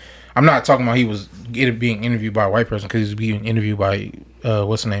I'm not talking about he was being interviewed by a white person, because he was being interviewed by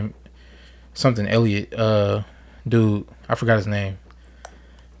what's the name? Something Elliott. Dude, I forgot his name.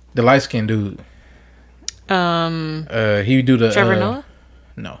 The light skinned dude. He do the Trevor Noah?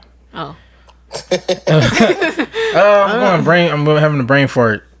 No. Oh. I'm having a brain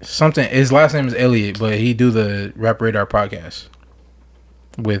fart. Something. His last name is Elliott, but he do the Rap Radar podcast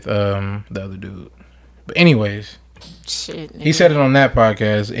with the other dude. But anyways, shit. He said it on that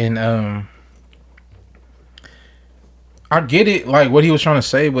podcast, and I get it, like what he was trying to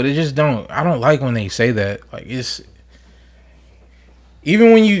say, but it just I don't like when they say that. Like it's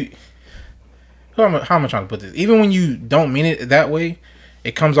even when you. How am I trying to put this? Even when you don't mean it that way,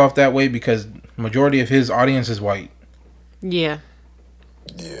 it comes off that way because majority of his audience is white. Yeah.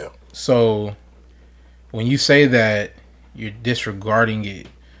 Yeah. So when you say that, you're disregarding it.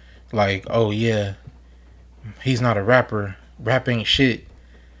 Like, oh yeah, he's not a rapper. Rap ain't shit.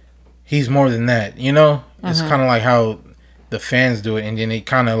 He's more than that. You know? It's kind of like how the fans do it, and then it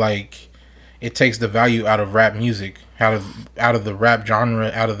kind of like it takes the value out of rap music, out of the rap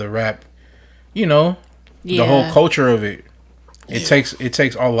genre, out of the rap. You know, the whole culture of it. It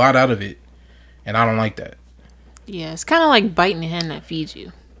takes a lot out of it, and I don't like that. Yeah, it's kind of like biting the hand that feeds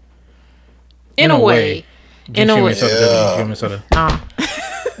you. In a way. In a way. Nah.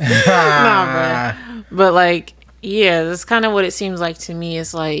 Nah, bro. But like, yeah, that's kind of what it seems like to me.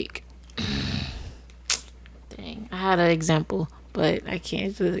 It's like, dang, I had an example, but I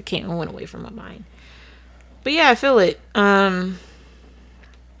can't. It went away from my mind. But yeah, I feel it.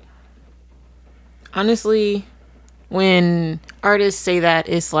 Honestly, when artists say that,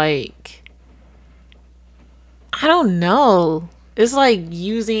 it's like, I don't know. It's like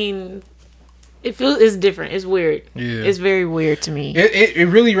using. It's different. It's weird. Yeah. It's very weird to me. It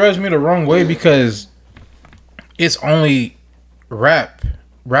really rubs me the wrong way because it's only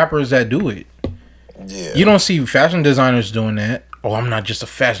rappers that do it. Yeah. You don't see fashion designers doing that. Oh, I'm not just a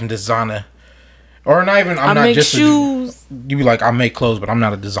fashion designer. Or not even, I'm not make just shoes. You be like, I make clothes, but I'm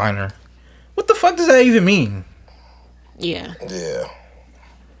not a designer. What the fuck does that even mean? Yeah. Yeah.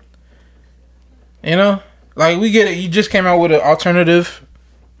 You know? Like, we get it. You just came out with an alternative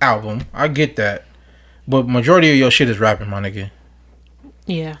album. I get that. But majority of your shit is rapping, my nigga.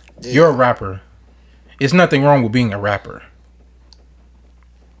 Yeah. You're a rapper. There's nothing wrong with being a rapper.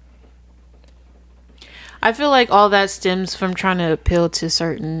 I feel like all that stems from trying to appeal to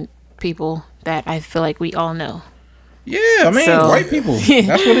certain people that I feel like we all know. Yeah, I mean, white people.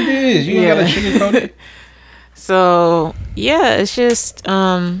 That's what it is. You ain't gotta sugarcoat it. So, yeah, it's just,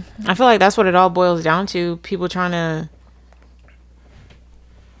 I feel like that's what it all boils down to. People trying to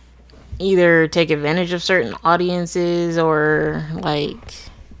either take advantage of certain audiences or, like,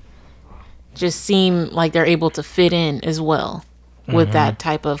 just seem like they're able to fit in as well with that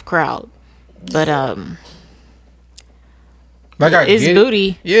type of crowd. But like it's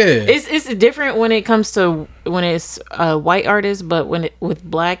booty. Yeah, it's different when it comes to when it's white artists, but with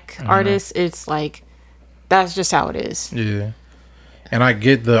black artists, it's like that's just how it is. Yeah, and I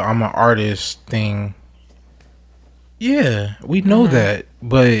get the I'm an artist thing. Yeah, we know that,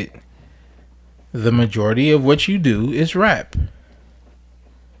 but the majority of what you do is rap.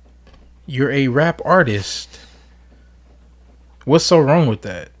 You're a rap artist. What's so wrong with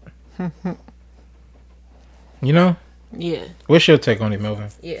that? You know? Yeah. What's your take on it, Melvin?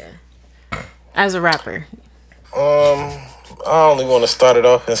 Yeah. As a rapper. I only want to start it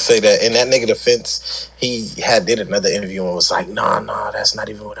off and say that in that nigga defense, he did another interview and was like, nah, that's not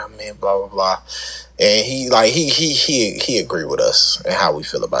even what I meant, blah blah blah. And he agreed with us and how we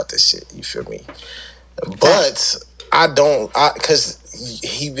feel about this shit. You feel me? But because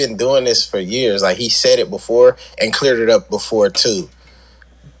he been doing this for years. Like he said it before and cleared it up before too.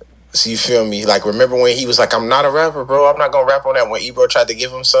 So you feel me? Like, remember when he was like, I'm not a rapper, bro. I'm not going to rap on that. When Ebro tried to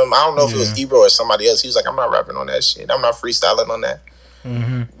give him some, I don't know if it was Ebro or somebody else. He was like, I'm not rapping on that shit. I'm not freestyling on that.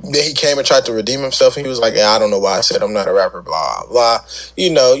 Then he came and tried to redeem himself. And he was like, yeah, I don't know why I said I'm not a rapper, blah, blah. You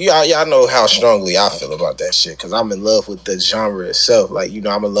know, y'all know how strongly I feel about that shit. Because I'm in love with the genre itself. Like, you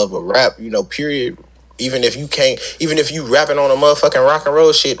know, I'm in love with rap, you know, period. Even if you rapping on a motherfucking rock and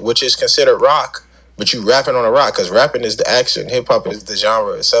roll shit, which is considered rock, but you rapping on a rock, because rapping is the action, hip hop is the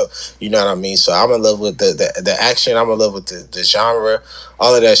genre itself. You know what I mean? So I'm in love with the action. I'm in love with the genre,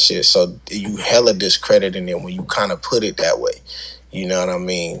 all of that shit. So you hella discrediting it when you kind of put it that way. You know what I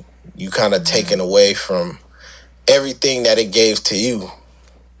mean? You kind of taken away from everything that it gave to you.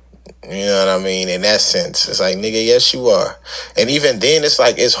 You know what I mean? In that sense, it's like, nigga, yes you are. And even then, it's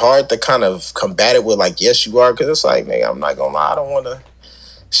like it's hard to kind of combat it with like, yes you are, because it's like, nigga, I'm not gonna lie, I don't want to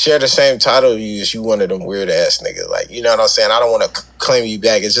share the same title you as you one of them weird ass niggas. Like, you know what I'm saying? I don't want to claim you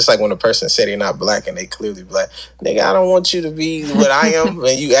back. It's just like when a person said they're not black and they clearly black. Nigga, I don't want you to be what I am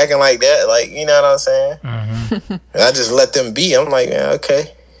and you acting like that. Like, you know what I'm saying? I just let them be. I'm like, man,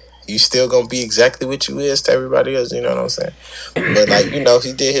 okay. You still gonna be exactly what you is to everybody else. You know what I'm saying? But like, you know,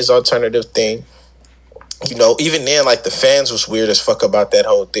 he did his alternative thing. You know, even then, like the fans was weird as fuck about that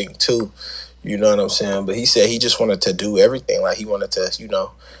whole thing too. You know what I'm saying? But he said he just wanted to do everything. Like he wanted to, you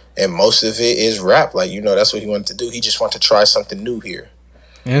know, and most of it is rap. Like, you know, that's what he wanted to do. He just wanted to try something new here.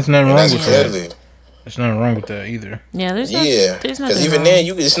 And there's nothing wrong with clearly. that. There's nothing wrong with that either. Yeah, there's because even then,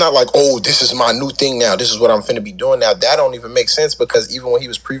 it's not like, oh, this is my new thing now. This is what I'm finna be doing now. That don't even make sense because even when he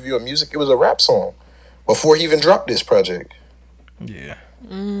was previewing music, it was a rap song before he even dropped this project. Yeah.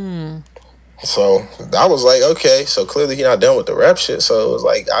 So I was like, okay, so clearly he not done with the rap shit. So it was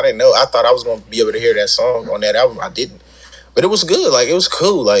like, I didn't know. I thought I was gonna be able to hear that song on that album. I didn't, but it was good. Like it was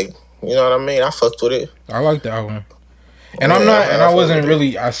cool. Like, you know what I mean? I fucked with it. I like the album, and I wasn't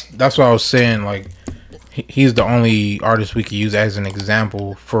really. That's what I was saying. Like, he's the only artist we could use as an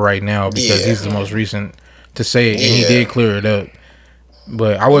example for right now because he's the most recent to say it, and he did clear it up.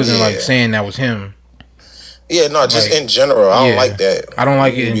 But I wasn't like saying that was him. Yeah, no, just like, in general, I don't like that. I don't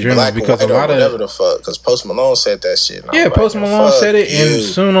like it in general because a lot of whatever the fuck. Because Post Malone said that shit. Yeah, Post Malone said it, and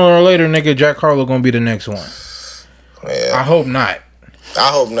sooner or later, nigga, Jack Harlow gonna be the next one. Yeah, I hope not.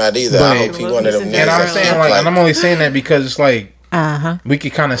 I hope not either. But, I hope he one of them. And I'm saying like, and I'm only saying that because it's like we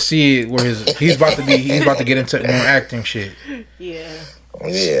could kind of see it where he's about to get into more acting shit. Yeah.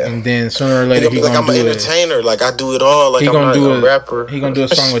 Yeah, and then sooner or later he gonna be like, I'm an entertainer. Like I do it all. Like I'm a rapper. He gonna do a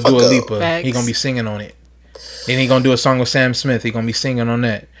song with Dua Lipa. He gonna be singing on it. Then he gonna do a song with Sam Smith. He gonna be singing on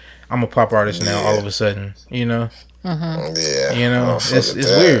that. I'm a pop artist now. All of a sudden, you know. Yeah, you know, it's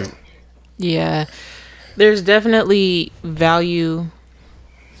weird. Yeah, there's definitely value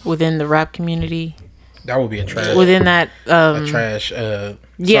within the rap community. That would be a trash. Within that, a trash.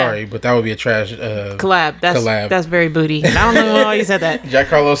 Sorry, but that would be a trash collab. That's very booty. I don't know why you said that. Jack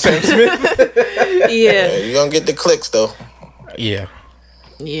Harlow, Sam Smith. Yeah, you're gonna get the clicks though. Yeah.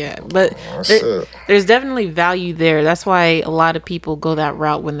 Yeah, but there's definitely value there. That's why a lot of people go that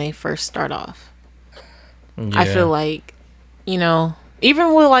route when they first start off. Yeah. I feel like, you know,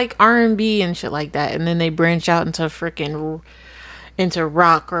 even with like R&B and shit like that, and then they branch out into into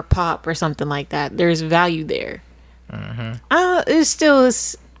rock or pop or something like that. There's value there. It's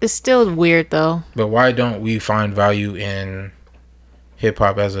still weird though. But why don't we find value in hip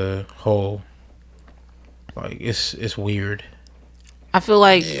hop as a whole? Like it's weird. I feel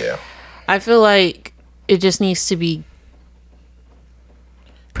like it just needs to be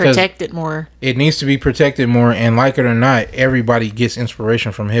protected more. It needs to be protected more, and like it or not, everybody gets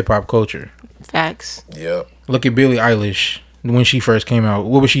inspiration from hip hop culture. Facts. Yeah. Look at Billie Eilish. when she first came out?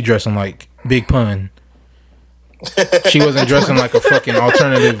 What was she dressing like? Big Pun. She wasn't dressing like a fucking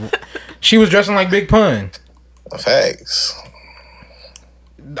alternative. She was dressing like Big Pun. Facts.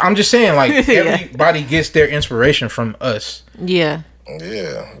 I'm just saying, like, everybody gets their inspiration from us. Yeah.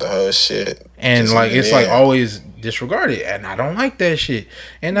 Yeah, the whole shit. And Just like, in it's the like end. always disregarded. And I don't like that shit.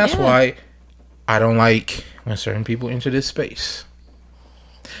 And that's why I don't like when certain people enter this space.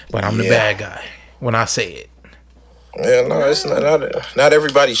 But I'm the bad guy when I say it. Yeah, no, it's not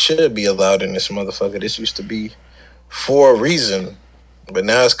everybody should be allowed in this motherfucker. This used to be for a reason. But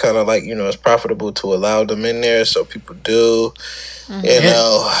now it's kind of like, you know, it's profitable to allow them in there, so people do. You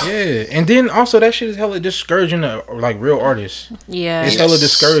know. Yeah. And then also that shit is hella discouraging to like real artists. Yeah. It's hella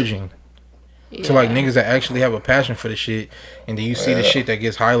discouraging to like niggas that actually have a passion for the shit. And then you see the shit that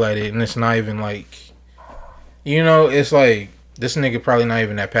gets highlighted and it's not even like, you know, it's like this nigga probably not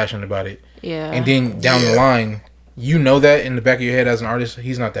even that passionate about it. Yeah. And then down the line, you know that in the back of your head as an artist,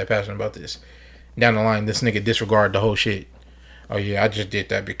 he's not that passionate about this. Down the line, this nigga disregard the whole shit. Oh yeah, I just did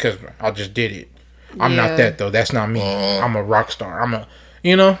that because I just did it. I'm not that though. That's not me. I'm a rock star. I'm a,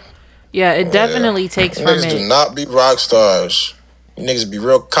 you know. Yeah, it definitely takes from Niggas it. do not be rock stars. You niggas be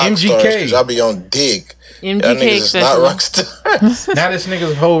real cock stars because y'all be on dig. Y'all MGK niggas is not especially. rock stars. Now this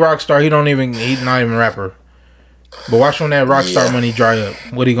nigga's a whole rock star. He's not even a rapper. But watch when that rock star money dry up.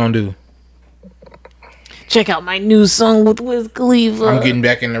 What he gonna do? Check out my new song with Wiz Khalifa. I'm getting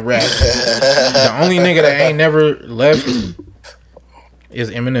back in the rap. The only nigga that ain't never left is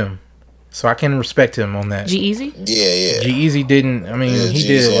Eminem. So I can respect him on that. G-Eazy? Yeah. G-Eazy didn't. I mean, he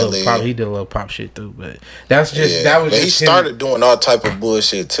did a little pop. He did a little pop shit too, but that's just that was. But just he started doing all type of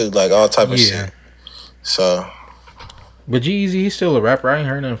bullshit too, like all type of shit. So, but G-Eazy, he's still a rapper. I ain't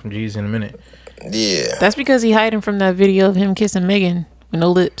heard nothing from G-Eazy in a minute. Yeah, That's because he hiding from that video of him kissing Megan with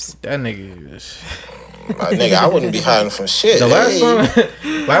no lips. That nigga is. my nigga, I wouldn't be hiding from shit. The last song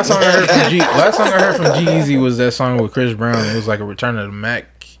I heard from G-Eazy was that song with Chris Brown. It was like a Return of the Mac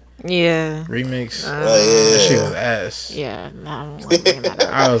Yeah. remix. yeah. That shit was ass. Yeah. No,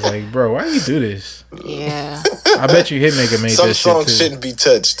 I I was like, bro, why you do this? yeah. I bet you Hitmaker made Some that shit songs too. shouldn't be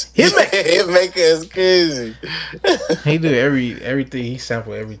touched. Hitmaker is crazy. He do everything. He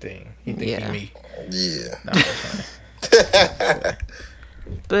sample everything. He think he me. Yeah.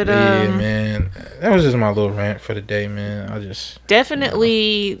 But Yeah, man. That was just my little rant for the day, man. I just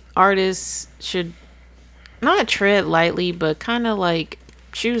definitely artists should not tread lightly, but kind of like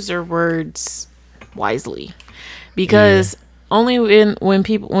choose their words wisely, because only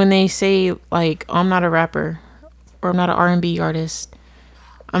when they say like, I'm not a rapper or I'm not an R&B artist,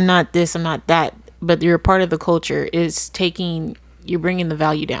 I'm not this, I'm not that, but you're a part of the culture, you're bringing the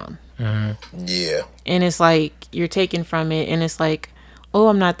value down. Yeah. And it's like you're taking from it, and it's like, oh,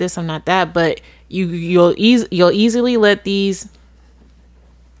 I'm not this, I'm not that, but you'll easily let these,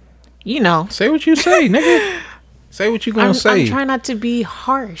 you know, say what you say, nigga. Say what you gonna say. I'm trying not to be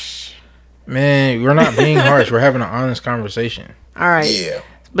harsh. Man, we're not being harsh. We're having an honest conversation. All right. Yeah.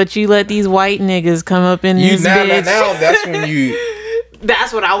 But you let these white niggas come up in this bitch. Now that's when you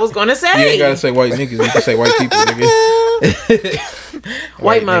That's what I was gonna say. ain't gotta say white niggas. You can say white people, nigga.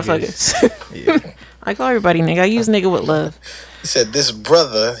 white niggas. motherfuckers. Yeah. I call everybody nigga. I use nigga with love. He said, this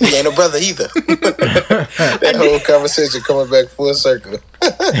brother, he ain't a brother either. That whole conversation coming back full circle.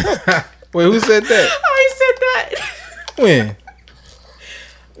 Wait, who said that? I said that. When?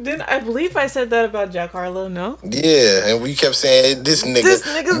 Didn't I believe I said that about Jack Harlow? No. Yeah, and we kept saying, this nigga. This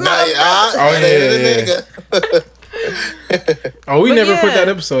nigga's not a Oh, yeah. Oh, we never put that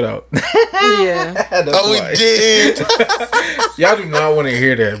episode out. Yeah. Oh, we did. Y'all do not want to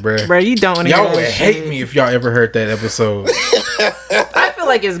hear that, bro. Bro, you don't want to. Y'all would hate me if y'all ever heard that episode. I feel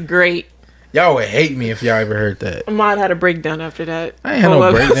like it's great. Y'all would hate me if y'all ever heard that. Ahmad had a breakdown after that. I ain't had no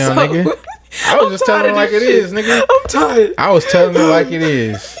breakdown, nigga. I was just telling it like it is, nigga. I'm tired. I was telling it like it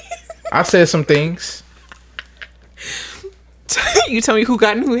is. I said some things. You tell me who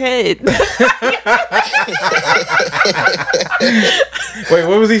got in who head. Wait,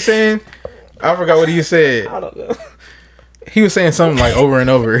 what was he saying? I forgot what he said. I don't know. He was saying something like over and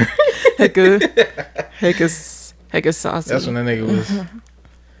over. Hecka saucy. That's when that nigga was.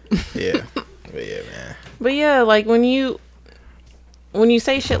 Yeah. But yeah, man. But yeah, like when you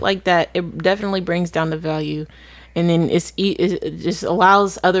say shit like that, it definitely brings down the value, and then it just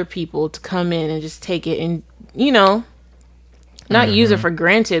allows other people to come in and just take it and, you know, not use it for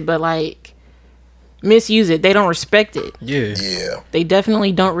granted, but like misuse it. They don't respect it. Yeah. Yeah. They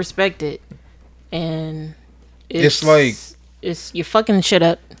definitely don't respect it, and It's like you're fucking shit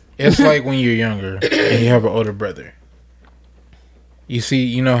up. it's like when you're younger and you have an older brother.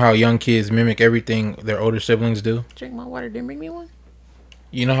 You know how young kids mimic everything their older siblings do? Drink my water, didn't bring me one.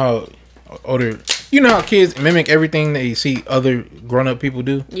 You know how kids mimic everything they see other grown-up people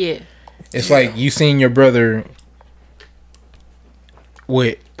do? Yeah. It's like you seen your brother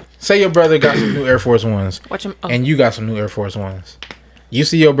say your brother got some new Air Force Ones. Watch him. Oh. And you got some new Air Force Ones. You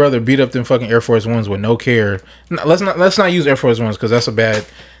see your brother beat up them fucking Air Force Ones with no care. No, let's not use Air Force Ones because that's a bad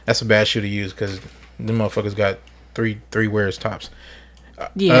shoe to use because them motherfuckers got three wears tops.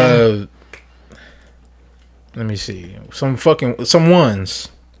 Yeah. Let me see. Some ones.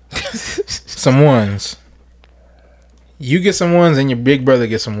 Some ones. You get some ones and your big brother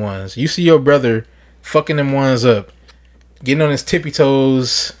gets some ones. You see your brother fucking them ones up, getting on his tippy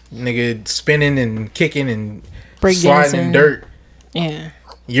toes, nigga, spinning and kicking and sliding in dirt. Yeah.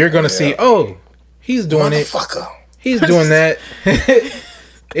 You're gonna see, oh, he's doing it. He's doing that.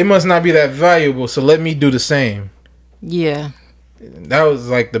 It must not be that valuable, so let me do the same. Yeah. That was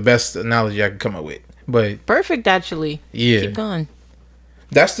like the best analogy I could come up with. But perfect, actually. Yeah. Keep going.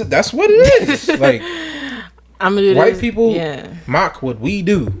 That's what it is. Like, I'm gonna do white people mock what we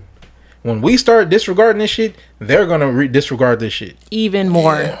do. When we start disregarding this shit, they're gonna disregard this shit even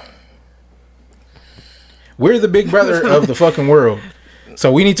more. Yeah. We're the big brother of the fucking world,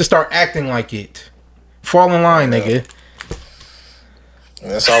 so we need to start acting like it. Fall in line, nigga.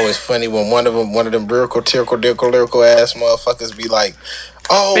 And it's always funny when one of them lyrical ass motherfuckers be like,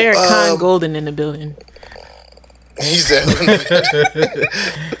 "Oh, Farrakhan Golden in the building." He said,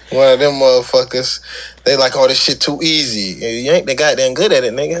 one of them motherfuckers, they like, oh, this shit too easy. You ain't that goddamn good at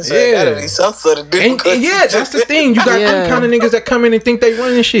it, nigga. So it gotta be some sort of difficulty. And yeah, that's the thing. You got them kind of niggas that come in and think they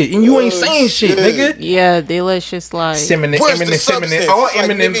running shit, and you ain't saying shit, nigga. Yeah, they let shit slide. Eminem, all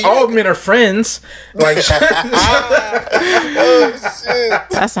Eminem, all men are friends. Like, oh shit,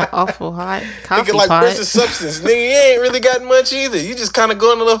 that's an awful hot coffee nigga, like, pot. where's the substance, nigga? You ain't really got much either. You just kind of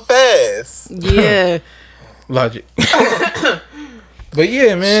going a little fast. Yeah. Logic. But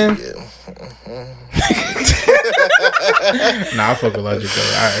yeah, man. Nah, I fuck with Logic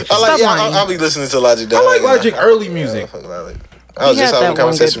though. I'll be listening to Logic though. I like Logic early music. I was just having a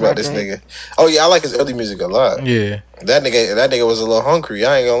conversation about this nigga. Oh yeah, I like his early music a lot. Yeah. That nigga was a little hungry.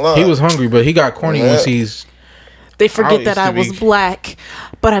 I ain't gonna lie. He was hungry, but he got corny once he's. They forget that I was black,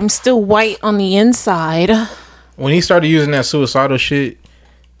 but I'm still white on the inside. When he started using that suicidal shit,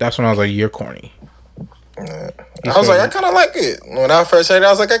 that's when I was like, "You're corny." I was like, I kind of like it. When I first heard it,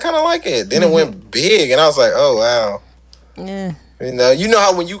 I was like, I kind of like it. Then it went big, and I was like, oh wow. Yeah. You know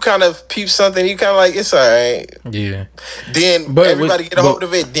how when you kind of peep something, you kind of like, it's all right. Yeah. Then everybody get a hold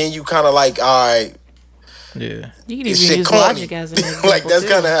of it. Then you kind of like, all right. Yeah. You can even use Logic as an example. Like that's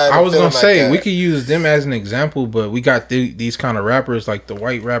kind of how I was gonna say we could use them as an example, but we got these kind of rappers like the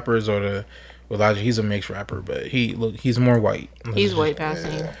white rappers or the Logic. He's a mixed rapper, but he's more white. He's white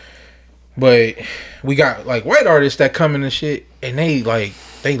passing. Yeah. But we got like white artists that come in and shit, and they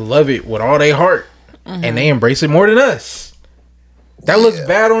love it with all their heart, and they embrace it more than us. That looks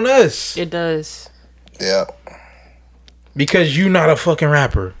bad on us. It does. Yeah. Because you not a fucking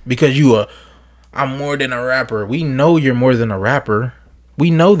rapper. Because I'm more than a rapper. We know you're more than a rapper.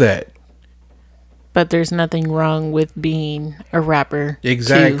 We know that. But there's nothing wrong with being a rapper.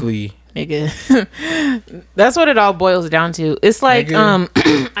 Exactly. Too, nigga. That's what it all boils down to. It's like LL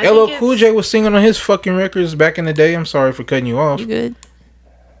Cool J was singing on his fucking records back in the day. I'm sorry for cutting you off. You good?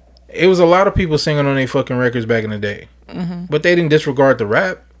 It was a lot of people singing on their fucking records back in the day. But they didn't disregard the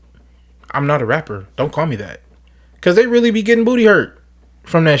rap. I'm not a rapper. Don't call me that. Because they really be getting booty hurt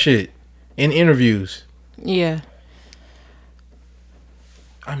from that shit in interviews. Yeah.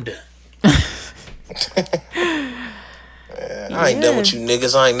 I'm done. I ain't done with you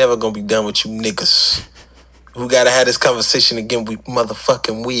niggas. I ain't never gonna be done with you niggas. We gotta have this conversation again. We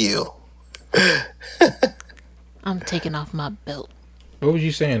motherfucking will. I'm taking off my belt. What was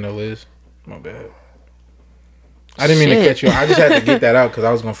you saying though, Liz? My bad. I didn't mean to cut you off. I just had to get that out because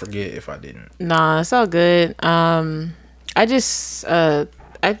I was gonna forget if I didn't. Nah, it's all good. I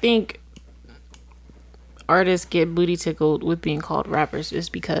think artists get booty tickled with being called rappers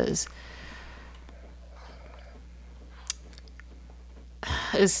just because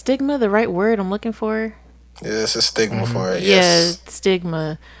is stigma the right word I'm looking for? Yeah, it's a stigma for it. Yeah, Yes.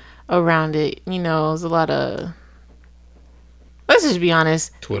 stigma around it. You know, there's a lot of. Let's just be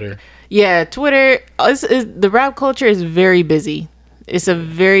honest. Twitter. Yeah, Twitter. The rap culture is very busy. It's a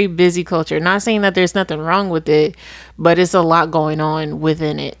very busy culture. Not saying that there's nothing wrong with it, but it's a lot going on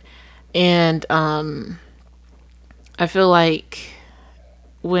within it. And I feel like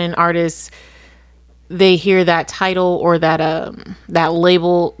when artists they hear that title or that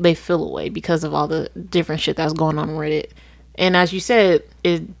label, they feel away because of all the different shit that's going on Reddit. And as you said,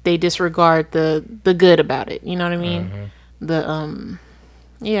 they disregard the good about it. You know what I mean?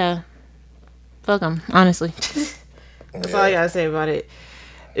 Yeah, fuck them. Honestly, that's all I gotta say about it.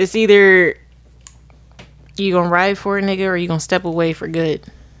 It's either you gonna ride for a nigga or you gonna step away for good.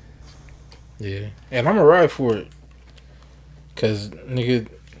 Yeah, and I'm gonna ride for it, cause nigga,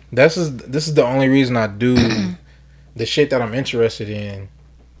 this is the only reason I do the shit that I'm interested in.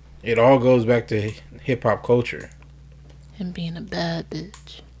 It all goes back to hip hop culture. Him being a bad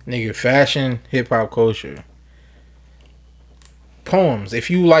bitch. Nigga, fashion, hip hop culture. Poems.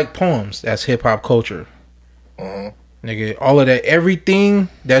 If you like poems, that's hip hop culture. Nigga, all of that, everything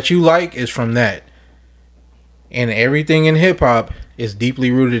that you like is from that. And everything in hip hop is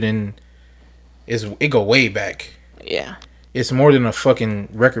deeply rooted in, it go way back. Yeah. It's more than a fucking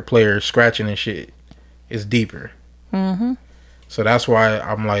record player scratching and shit. It's deeper. So that's why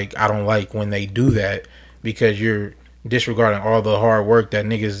I'm like, I don't like when they do that, because you're disregarding all the hard work that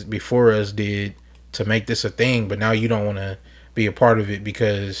niggas before us did to make this a thing, but now you don't want to be a part of it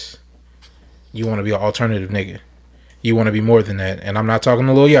because you want to be an alternative nigga. You want to be more than that. And I'm not talking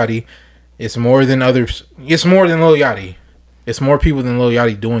to Lil Yachty. It's more than others. It's more than Lil Yachty. It's more people than Lil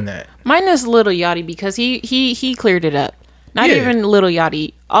Yachty doing that. Minus Lil Yachty, because he cleared it up. Not even Lil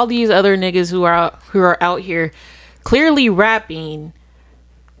Yachty. All these other niggas who are out here clearly rapping,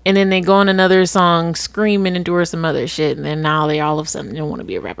 and then they go on another song screaming and doing some other shit, and then now they all of a sudden don't want to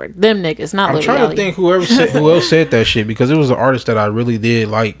be a rapper. Them niggas, not Lil Yachty. I'm trying to think who else said that shit, because it was an artist that I really did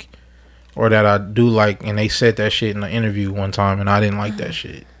like, or that I do like, and they said that shit in an interview one time, and I didn't like that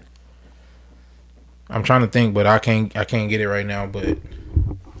shit. I'm trying to think, but I can't get it right now. But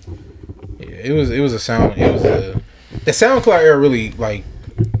yeah, it was a sound. It was the SoundCloud era really, like,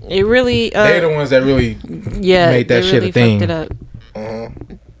 it really. They're the ones that really made that shit really a thing. Fucked it up.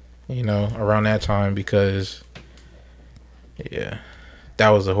 You know, around that time, because yeah, that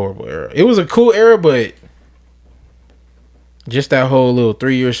was a horrible era. It was a cool era, but just that whole little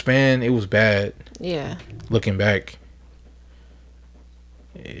 3-year span, it was bad. Yeah. Looking back,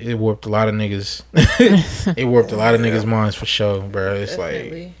 it warped a lot of niggas. It warped a lot of niggas' minds for sure, bro. It's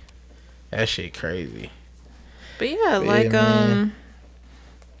definitely. Like, that shit crazy. But yeah, like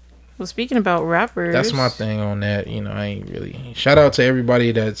well, speaking about rappers, that's my thing on that. You know, I ain't really. Shout out to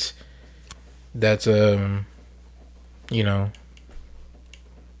everybody that's you know,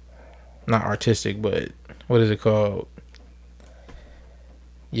 not artistic, but what is it called?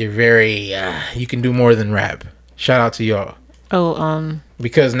 You're very you can do more than rap. Shout out to y'all.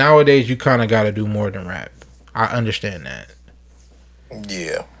 Because nowadays you kind of got to do more than rap. I understand that.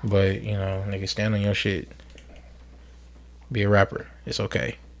 Yeah. But, you know, nigga, stand on your shit. Be a rapper. It's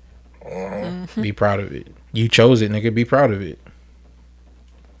okay. Be proud of it. You chose it, nigga. Be proud of it.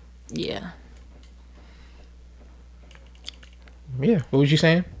 Yeah. Yeah. What was you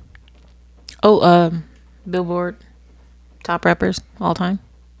saying? Billboard top rappers all time.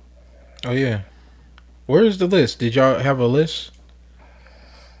 Oh, yeah. Where's the list? Did y'all have a list?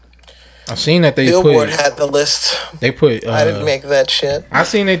 I seen that Billboard had the list. They put. I didn't make that shit. I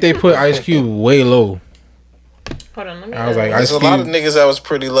seen that they put Ice Cube way low. Hold on, let me. I was like, there's a lot of niggas that was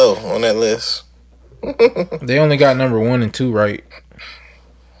pretty low on that list. They only got number 1 and 2 right.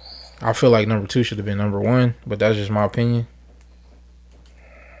 I feel like number 2 should have been number 1, but that's just my opinion.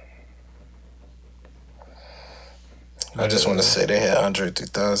 I just want to say they had Andre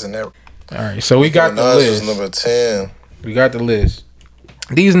 3000 there. All right, so we got the list. Was number 10. We got the list.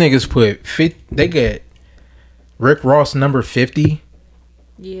 These niggas put they get Rick Ross number 50.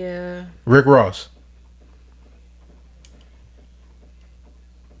 Yeah. Rick Ross.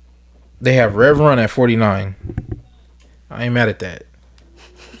 They have Rev Run at 49. I ain't mad at that.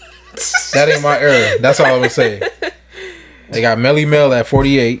 That ain't my era. That's all I'm gonna say. They got Melly Mel at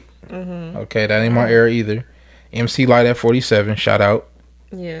 48. Okay, that ain't my era either. MC Light at 47. Shout out.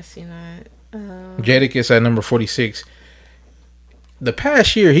 Yes, you know. Jadakiss at number 46. The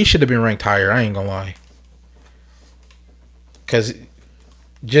past year, he should have been ranked higher. I ain't gonna lie. Because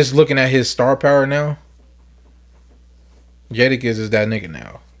just looking at his star power now, Jadakiss is that nigga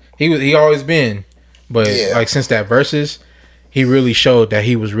now. He always been. But like since that Versus, he really showed that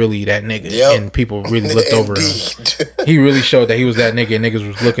he was really that nigga. And people really looked over him. He really showed that he was that nigga and niggas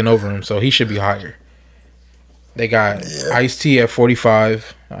was looking over him. So he should be higher. They got Ice-T at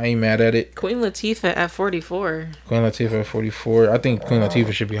 45. I ain't mad at it. Queen Latifah at 44. Queen Latifah at 44. I think Queen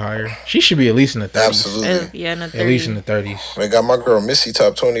Latifah should be higher. She should be at least in the 30s. Absolutely. Yeah, in the 30s. At least in the 30s. They got my girl Missy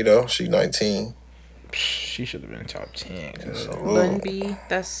top 20 though. She 19. She should have been top 10. Bun B.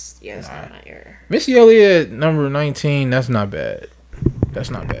 That's not my era. Missy Elliott number 19. That's not bad. That's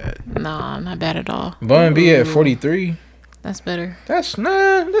not bad. No, not bad at all. Bun B at 43. That's better. That's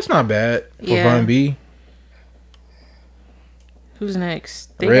not bad for Yeah. Bun B. Who's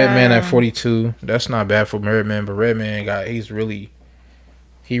next? Redman at 42. That's not bad for Redman, but Redman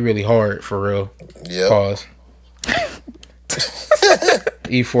he really hard for real. Yeah. Pause.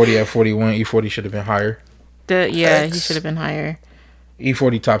 E40 at 41. E40 should have been higher. He Thanks. should have been higher.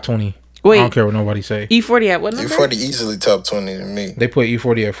 E40 top 20. Wait. I don't care what nobody say. E40 at what number? E40 easily top 20 to me. They put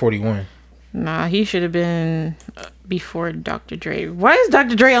E40 at 41. Nah, he should have been before Dr. Dre. Why is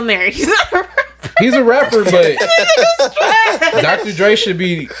Dr. Dre on there? He's not a rapper. He's a rapper, but Dr. Dre should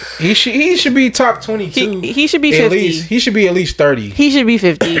be he should be top 22. He should be At 50. least he should be at least 30. He should be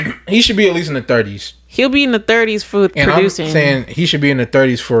 50. He should be at least in the 30s. He'll be in the 30s for And producing. I'm saying he should be in the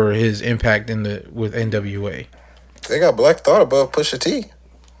 30s for his impact with NWA. They got Black Thought above Pusha T.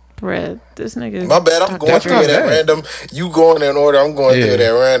 Bruh, this nigga. My bad, I'm going That's through not it at bad. random. You going in order, I'm going through it at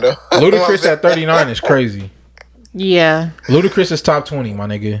random. Ludacris at 39 is crazy. Yeah. Ludacris is top 20, my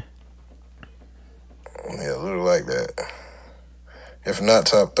nigga. Yeah, little like that. If not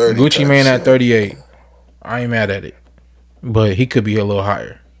top 30. Gucci type Mane shit. at 38. I ain't mad at it. But he could be a little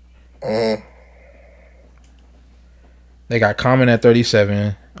higher. Mhm. They got Common at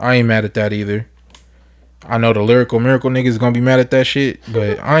 37. I ain't mad at that either. I know the Lyrical Miracle niggas gonna be mad at that shit,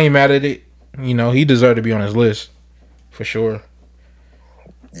 but I ain't mad at it. You know, he deserved to be on his list. For sure.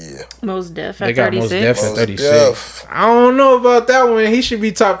 Yeah. Most Def They at got Mos 36. Def at Mos 36. Def. I don't know about that one. He should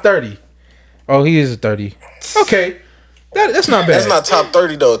be top 30. Oh, he is a 30. Okay. That's not bad. That's not top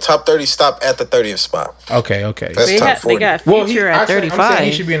 30 though. Top 30 stop at the 30th spot. Okay. That's They, top 40. they got Well, Future at I'm saying 35.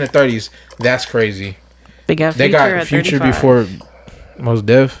 he should be in the 30s. That's crazy. They got They Future got at Future 35. before Mos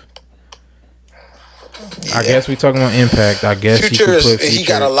Def. I guess we talking about impact. I guess Future he could put is Future he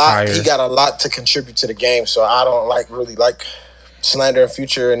got a lot. higher. He got a lot to contribute to the game. So I don't really like slandering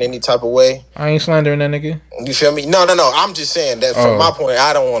Future in any type of way. I ain't slandering that nigga. You feel me? No. I'm just saying that from Oh. my point.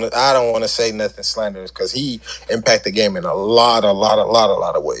 I don't want to say nothing slanderous because he impacted the game in a lot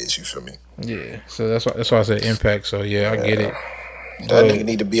of ways. You feel me? Yeah. So that's why I said impact. So yeah, I get it. That nigga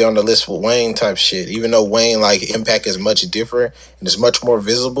need to be on the list with Wayne type shit. Even though Wayne like impact is much different and it's much more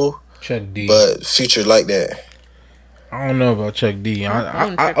visible, Chuck D. but Future like that. I don't know about Chuck D.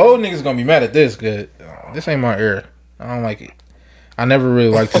 I'm Old niggas gonna be mad at this. Good. This ain't my era. I don't like it. I never really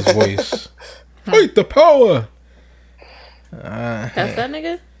liked his voice. Fight the power. That's that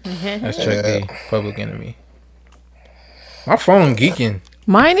nigga? That's Chuck D. Public Enemy. My phone geeking.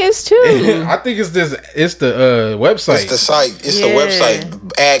 Mine is too. I think it's the website. It's the site. It's Yeah. the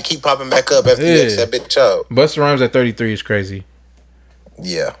website. Ad keep popping back up. FTX, Yeah. that bitch out. Busta Rhymes at 33 is crazy.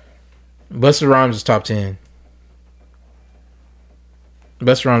 Yeah. Busta Rhymes is top 10.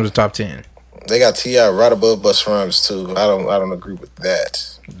 Busta Rhymes is top 10. They got T.I. right above Busta Rhymes too. I don't agree with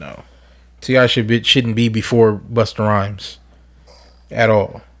that. No. T.I. shouldn't be before Busta Rhymes. At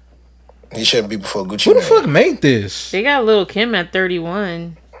all. He shouldn't be before Gucci Who the Mane. fuck made this? They got Lil Kim at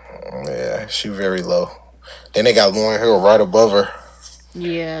 31. Yeah, she very low. Then they got Lauryn Hill right above her.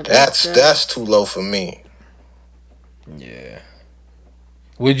 Yeah. That's too low for me. Yeah.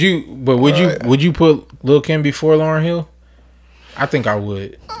 Would you put Lil Kim before Lauryn Hill? I think I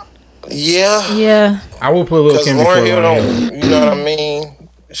would. Yeah. Yeah. I would put Lil Because Kim before Lauryn Hill Lauryn Hill. don't, you know what I mean?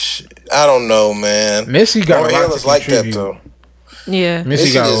 I don't know, man. Missy got Lauryn a lot Hill to is like that contribute. though. Yeah.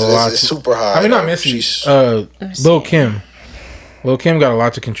 Missy got a lot. is to- super high. I mean, not though. Missy. She's- Lil Kim. Lil Kim got a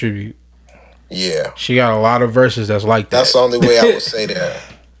lot to contribute. yeah. She got a lot of verses that's like that. That's the only way I would say that.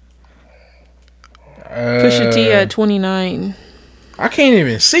 Pusha T at 29. I can't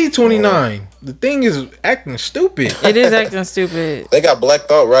even see 29. The thing is acting stupid. It is acting stupid. They got Black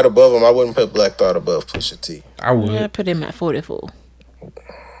Thought right above him. I wouldn't put Black Thought above Pusha T. I would. Yeah, I put him at 44.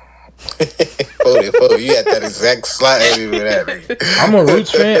 44. You had that exact slot with that nigga. I'm a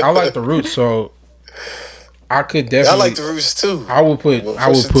Roots fan. I like the Roots, so I could definitely. I like the Roots too. I would put. But I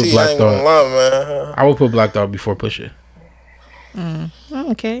would Pusha put T, I Black ain't gonna Thought. lie, man. I would put Black Thought before Pusha.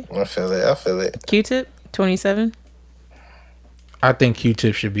 Okay. I feel it. Q-Tip, 27. I think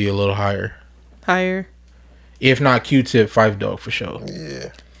Q-Tip should be a little higher. Higher. If not Q-Tip, Five Dog for sure.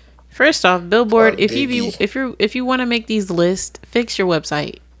 Yeah. First off, Billboard, Oh, if you want to make these lists, fix your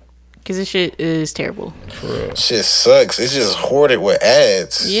website. Because this shit is terrible. For real. Shit sucks. It's just hoarded with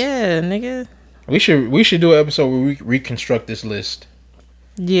ads. Yeah, nigga. We should do an episode where we reconstruct this list.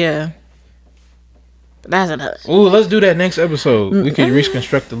 Yeah. That's enough. Ooh, let's do that next episode. We could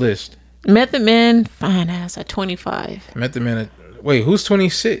reconstruct the list. Method Man, fine ass at 25. Method Man. Wait, who's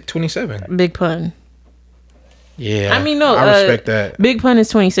 26? 27? Big Pun. Yeah. I mean, no. I respect that. Big Pun is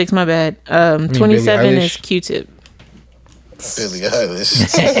 26, my bad. Billie 27 is Eilish? Q-Tip. Billie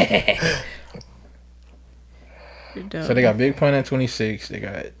Eilish. So they got Big Pun at 26. They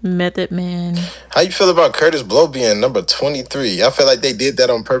got Method Man. How you feel about Curtis Blow being number 23? I feel like they did that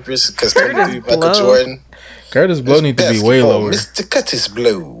on purpose because 23 Michael Blow. Jordan. Curtis Blow need to be way Basketball, lower. Mr. Curtis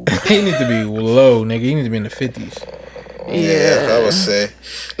Blow. He need to be low, nigga. He need to be in the 50s. Yeah, I would say.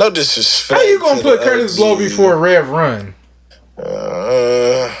 No disrespect. How you gonna to put the Curtis OG. Blow before Rev Run?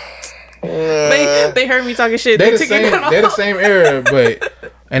 They heard me talking shit. They They the took it same. down. They the same era,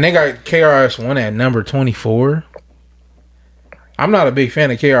 but and they got KRS-One at number 24. I'm not a big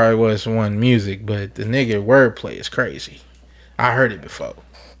fan of KRS-One music, but the nigga wordplay is crazy. I heard it before.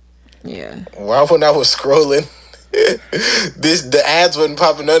 Yeah. Why when I was scrolling, the ads wasn't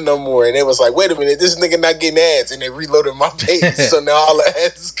popping up no more, and it was like, wait a minute, this nigga not getting ads, and they reloaded my page, so now all the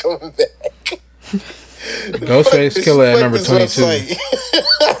ads is coming back. Ghostface Killer at Fuck number this 22.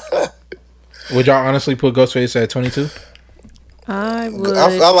 website. Would y'all honestly put Ghostface at 22? I would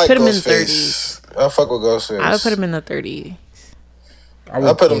I like put him in Ghostface. 30s. I fuck with Ghostface. I would put him in the 30s.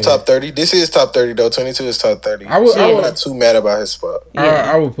 I put him top 30. This is top 30 though. 22 is top 30. I would- I'm not too mad about his spot.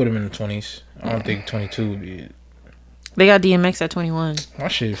 I would put him in the 20s. I don't think 22 would be it. They got DMX at 21. My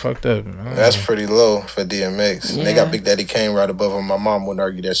shit fucked up. Man. That's pretty low for DMX. Yeah. They got Big Daddy Kane right above him. My mom wouldn't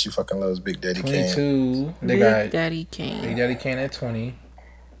argue that she fucking loves Big Daddy Kane. 22. They Big got Daddy Big Kane. Daddy Kane at 20.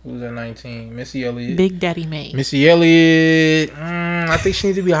 Who's at 19? Missy Elliott. Big Daddy May. Missy Elliott. I think she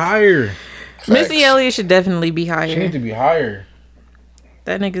needs to be higher. Missy Facts. Elliott should definitely be She higher. needs to be higher.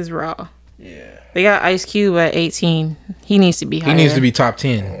 That nigga's raw. Yeah. They got Ice Cube at 18. He needs to be higher. He needs to be top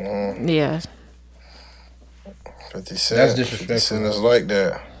 10. Yeah. 50 Cent. That's disrespectful. 50 Cent is like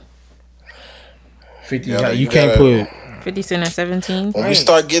that. 50. Yeah, you you can't gotta- put. 50 Cent at 17. When we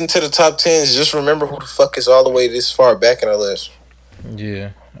start getting to the top 10s, just remember who the fuck is all the way this far back in the list. Yeah.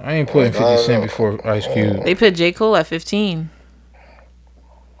 I ain't putting 50 Cent before Ice Cube. They put J. Cole at 15.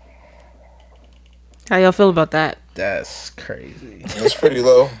 How y'all feel about that? That's crazy. That's pretty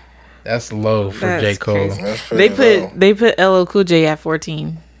low. That's low for That's J. Cole. crazy. That's pretty They put LL Cool J at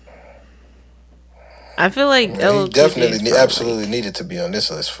 14. I feel like low. LL He Cool definitely J is probably- absolutely needed to be on this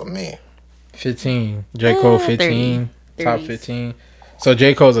list for me. 15. J. Cole 15. 30. Top 30s. 15. So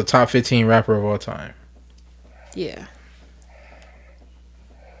J. Cole's a top 15 rapper of all time. Yeah.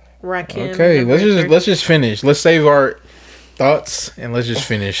 Rakim, Okay, number 30. let's just finish. Let's save our thoughts and let's just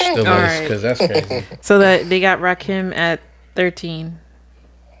finish the list right. because that's crazy. So that they got Rakim at 13.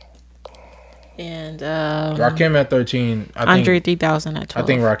 And Rakim at 13. Andre 3000 at 12. I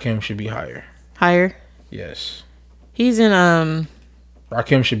think Rakim should be higher. Higher. Yes, He's in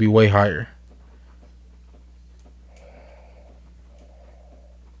Rakim should be way higher.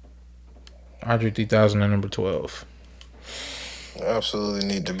 Andre 3000 at number 12. Absolutely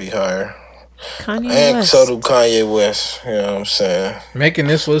need to be higher. Kanye And West. so do Kanye West. You know what I'm saying? Making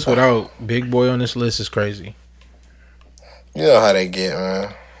this list without Big Boy on this list is crazy. You know how they get,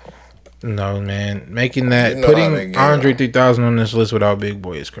 man. No, man. Making that, You know how they putting get. Andre 3000 on this list without Big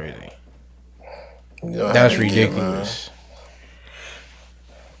Boy is crazy. You know how That's they get, ridiculous.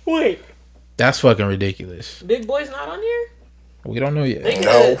 Wait, That's fucking ridiculous. Big Boy's not on here? We don't know yet.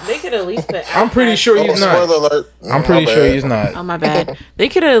 No. They could at least put I'm pretty sure man. he's not. Spoiler alert. I'm My pretty sure bad. he's not. Oh, my bad. They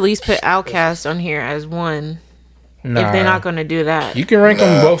could at least put Outkast on here as one. Nah. If they're not going to do that. You can rank them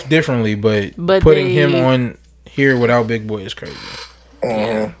Nah. both differently, but But putting they- him on here without Big Boy is crazy.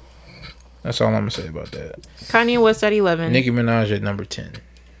 Mhm. That's all I'm gonna say about that. Kanye West at 11. Nicki Minaj at number 10.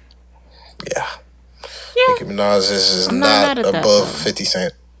 Yeah. Yeah. Nicki Minaj is I'm not not mad at that, above though. 50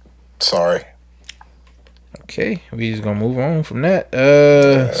 Cent. Sorry. Okay, we just gonna move on from that.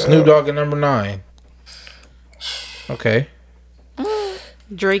 Snoop Dogg at number 9. Okay,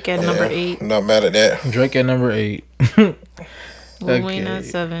 Drake at number Yeah, 8. I'm not mad at that. Drake at number 8. Lil Wayne Okay. at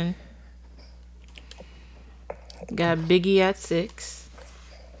 7. Got Biggie at 6.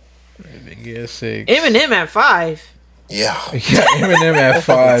 Big ass 6. Eminem at 5. Yeah. You got Eminem at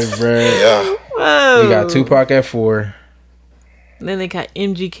 5, bruh. Yeah. Whoa. You got Tupac at 4. Then they got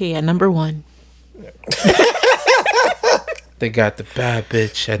MGK at number 1. They got the bad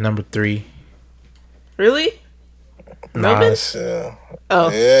bitch at number 3. Really? Melvin? Nas. Yeah. Oh.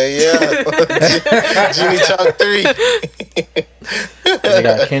 Yeah. Jimmy Talk 3. They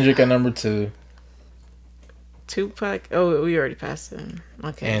got Kendrick at number 2. Tupac. Oh, we already passed him.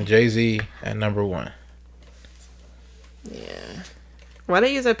 Okay. And Jay-Z at number 1. Yeah. Why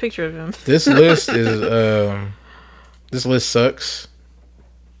they use that picture of him? This list is this list sucks.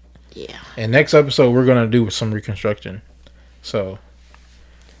 Yeah. And next episode we're gonna do some reconstruction. So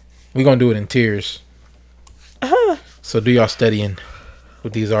we're gonna do it in tiers. So do y'all studying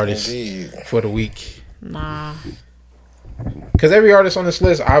with these artists Indeed. for the week. Nah. Cause every artist on this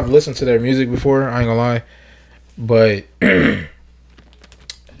list, I've listened to their music before, I ain't gonna lie. But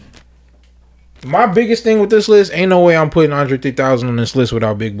my biggest thing with this list, ain't no way I'm putting Andre 3000 on this list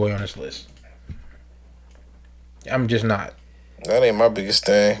without Big Boy on this list. I'm just not. That ain't my biggest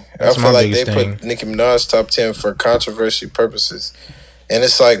thing. That's I feel my like they biggest thing. put Nicki Minaj top 10 for controversy purposes. And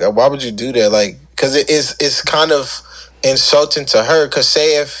it's like, why would you do that? Like, because it's kind of insulting to her. Because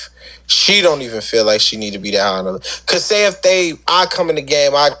say if she don't even feel like she need to be that high on the list. Because say if I come in the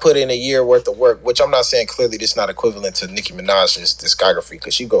game, I put in a year worth of work, which I'm not saying clearly this not equivalent to Nicki Minaj's discography.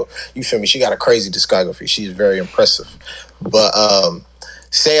 Because you feel me? She got a crazy discography. She's very impressive. But,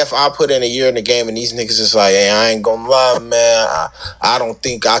 say if I put in a year in the game and these niggas is like, hey, I ain't gonna lie, man. I don't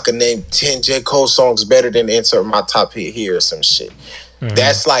think I can name 10 J. Cole songs better than insert my top hit here or some shit. Mm-hmm.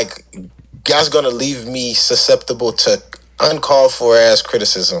 That's gonna leave me susceptible to uncalled for ass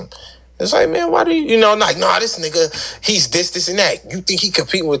criticism. It's like, man, why do you like, nah, this nigga, he's this, and that. You think he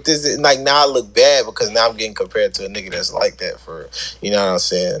competing with this? And like, now I look bad because now I'm getting compared to a nigga that's like that for, you know what I'm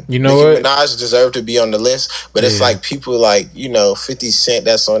saying? You know Nicki what? Minaj deserved to be on the list, but it's like people like, 50 Cent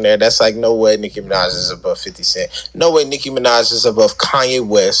that's on there. That's like, no way Nicki Minaj is above 50 Cent. No way Nicki Minaj is above Kanye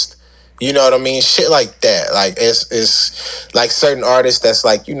West. You know what I mean? Shit like that. Like, it's like certain artists that's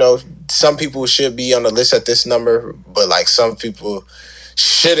like, some people should be on the list at this number, but like some people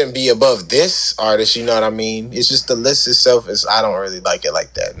shouldn't be above this artist, you know what I mean? It's just the list itself I don't really like it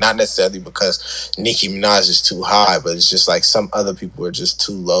like that. Not necessarily because Nicki Minaj is too high, but it's just like some other people are just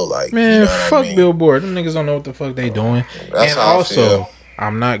too low. Like, man, fuck Billboard. Them niggas don't know what the fuck they doing. That's and how also,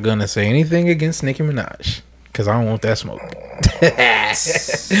 I'm not gonna say anything against Nicki Minaj because I don't want that smoke. It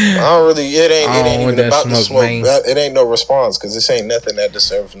ain't even about the smoke. It ain't no response because this ain't nothing that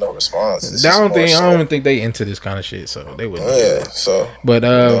deserves no response. I don't even think they into this kind of shit, so they wouldn't. Yeah, so. But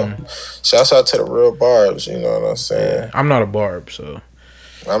shouts out to the real barbs. You know what I'm saying? I'm not a barb, so.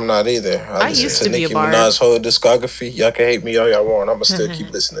 I'm not either. I used to be a barb. Nicki Minaj's whole discography. Y'all can hate me all y'all want. I'ma still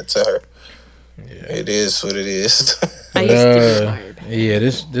keep listening to her. Yeah. It is what it is. I used to be a barb. Yeah,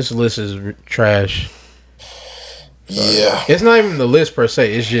 this list is trash. So yeah, it's not even the list per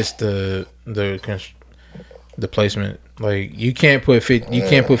se. It's just the placement. Like you can't put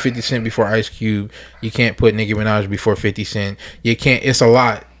 50 Cent before Ice Cube. You can't put Nicki Minaj before 50 Cent. You can't. It's a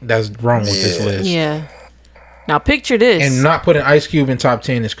lot that's wrong with this list. Yeah. Now picture this. And not putting Ice Cube in top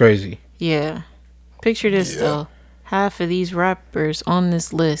 10 is crazy. Yeah. Picture this though. Half of these rappers on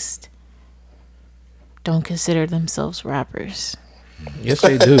this list don't consider themselves rappers. Yes,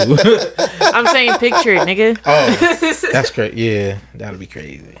 they do. I'm saying picture it, nigga. Oh, that's great. Yeah, that'll be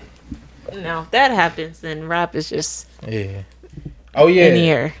crazy. Now, if that happens, then rap is just in the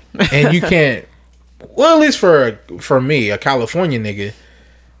air. And you can't. Well, at least for me, a California nigga,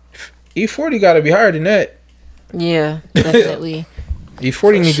 E40 got to be higher than that. Yeah, definitely.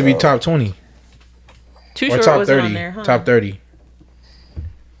 E40 needs to be top 20. Too or Short top wasn't 30. on there, huh? Top 30.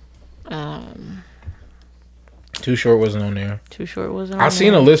 Too Short wasn't on there. Too Short wasn't on there. I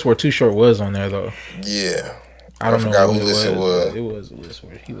seen a list where Too Short was on there though. Yeah. I don't know who list it was. It was a list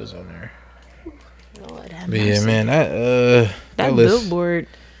where he was on there. Lord, but yeah, man, that list. Billboard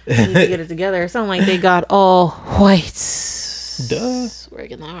need to get it together. It sounds like they got all whites. Duh.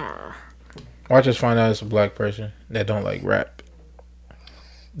 Working there. Watch us find out it's a black person that don't like rap.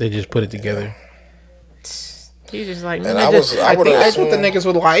 They just put it together. You just like, and I think that's what the niggas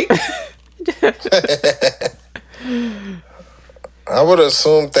would like. I would have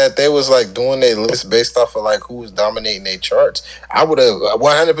assumed that they was like doing their list based off of like who was dominating their charts. I would have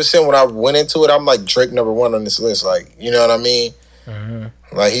 100% when I went into it. I'm like Drake number 1 on this list. Like, you know what I mean?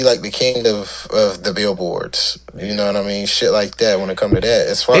 Mm-hmm. Like he like the king of the billboards. You know what I mean? Shit like that. When it come to that,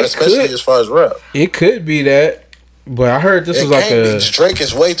 especially as far as rap, it could be that. But I heard this was like Drake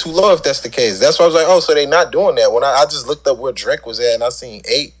is way too low if that's the case. That's why I was like, oh, so they not doing that. When I just looked up where Drake was at and I seen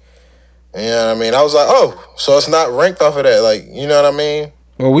 8. You know what I mean? I was like, oh, so it's not ranked off of that. Like, you know what I mean?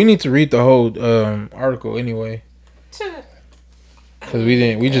 Well, we need to read the whole article anyway. Because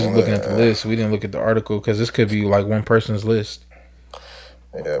we just looking at the list. We didn't look at the article because this could be like one person's list.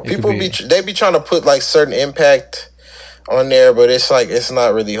 Yeah, people they be trying to put like certain impact on there, but it's like it's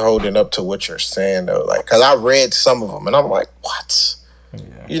not really holding up to what you're saying though. Like, cause I read some of them and I'm like, what?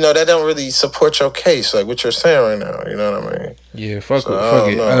 Yeah. You know, that don't really support your case, like what you're saying right now. You know what I mean? Yeah, fuck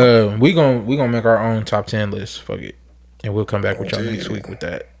it. We gonna make our own top 10 list. Fuck it, and we'll come back with y'all next week with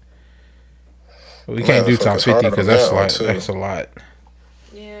that. But we can't do top 50 because that's a lot.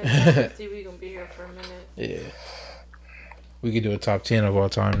 Yeah, 50 we gonna be here for a minute. Yeah, we could do a top 10 of all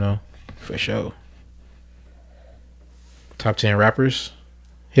time though, for sure. Top 10 rappers,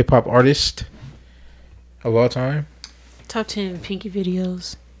 hip hop artists of all time. Top 10 Pinky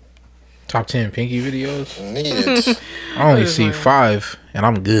videos. Top 10 Pinky videos. Needed. I only see 5, and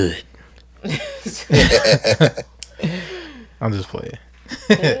I'm good. I'm just playing.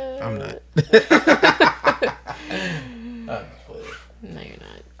 I'm not. No, you're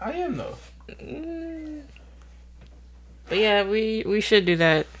not. I am though. But yeah, we should do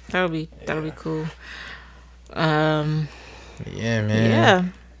that. That'll be cool. Yeah, man. Yeah.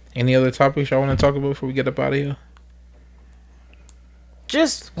 Any other topics y'all want to talk about before we get up out of here?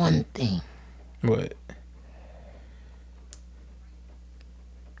 Just one thing. What?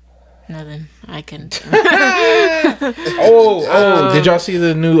 Nothing. I can. Oh! Did y'all see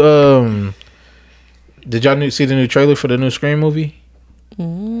the new see the new trailer for the new Scream movie?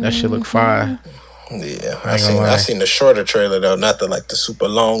 That shit look fire. Yeah, I ain't gonna lie. I seen the shorter trailer though, not the like the super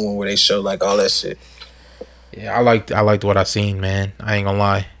long one where they show like all that shit. Yeah, I liked what I seen, man. I ain't gonna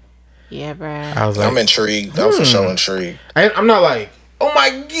lie. Yeah, bruh. I was like, I'm intrigued. I'm for sure intrigued. I'm not like, oh my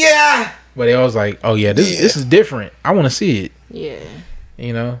god, but I was like, oh yeah, this is different. I want to see it. Yeah.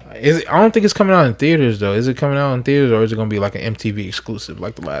 You know, I don't think it's coming out in theaters though. Is it coming out in theaters or is it gonna be like an MTV exclusive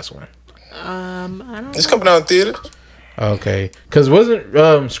like the last one? I don't. It's coming out in theaters. Okay, because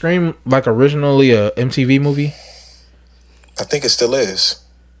wasn't Scream like originally a MTV movie? I think it still is.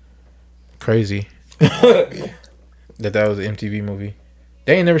 Crazy that was an MTV movie.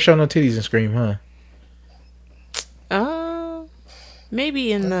 They ain't never shown no titties in Scream, huh?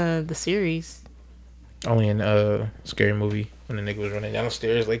 Maybe in the series. Only in Scary Movie when the nigga was running down the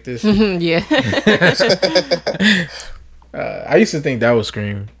stairs like this. Yeah. I used to think that was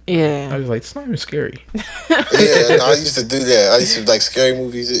Scream. I Yeah. was like, it's not even scary. Yeah, no, I used to do that. I used to like scary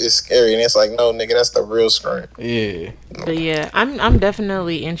movies. It's scary, and it's like, no, nigga, that's the real Scream. Yeah. But yeah, I'm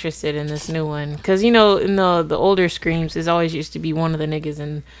definitely interested in this new one because you know in the older Screams, there's always used to be one of the niggas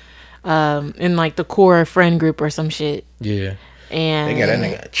in like the core friend group or some shit. Yeah. And They got that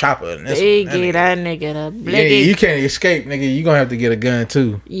nigga a chopper in this They one. get that nigga the Yeah, blicky. you can't escape, nigga. You gonna have to get a gun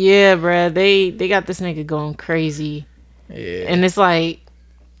too. Yeah, bruh. They got this nigga going crazy. Yeah. And it's like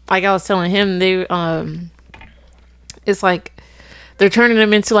I was telling him, it's like they're turning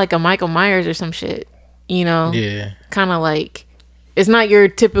him into like a Michael Myers or some shit, you know? Yeah. Kind of like it's not your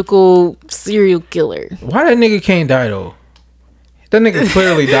typical serial killer. Why that nigga can't die though? That nigga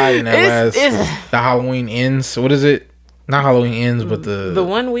clearly died in that the Halloween Ends. What is it? Not Halloween Ends, but the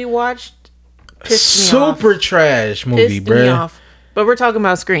one we watched pissed me off. super trash movie, Pissed me bruh. off. But we're talking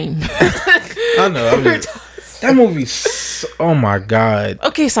about Scream. I know. That movie. Oh my god.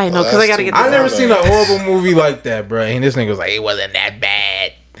 Okay, side note, because I gotta get this I never out. seen a horrible movie like that, bruh. And this nigga was like, it wasn't that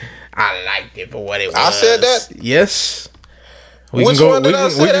bad. I liked it for what it was. I said that? Yes. Which one did I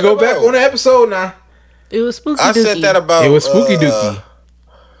say We can that go back about? on the episode now. It was spooky. I said that about. It was Spooky Dookie.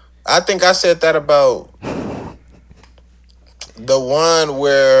 I think I said that about the one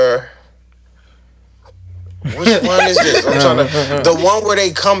where. Which one is this? I'm trying to. The one where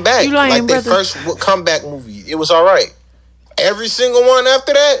they come back, You lying, like their brother. first comeback movie. It was all right. Every single one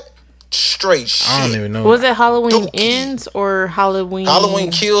after that, straight shit. I don't even know. Was it Halloween Dookie. Ends or Halloween? Halloween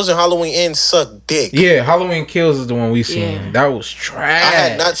Kills and Halloween Ends suck dick. Yeah, Halloween Kills is the one we seen. Yeah. That was trash. I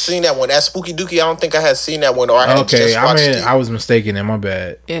had not seen that one. That Spooky Dookie, I don't think I had seen that one, or I had Okay, just watched it. I was mistaken. In my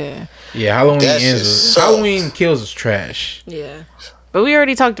bad. Yeah, Yeah, Halloween That Ends. shit Was, sucked. Halloween Kills is trash. yeah. But we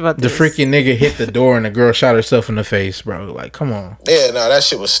already talked about The this. freaking nigga hit the door and the girl shot herself in the face, bro. Like, come on. Yeah, no, that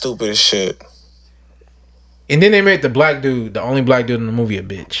shit was stupid as shit. And then they made the black dude, the only black dude in the movie, a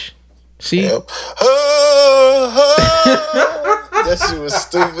bitch. See? Yep. That shit was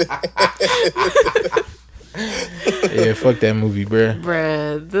stupid. Yeah, fuck that movie, bruh.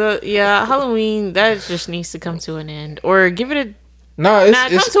 Bruh, Halloween, that just needs to come to an end. Or give it a No,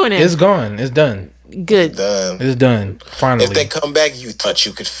 come to an end. It's gone. It's done. good. Done. It's done. Finally. If they come back, you thought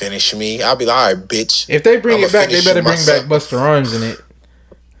you could finish me. I'll be like, all right, bitch. If they bring I'ma it back, they finish better you bring myself. back Busta Rhymes in it.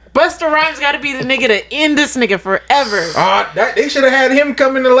 Busta Rhymes gotta be the nigga to end this nigga forever. They should have had him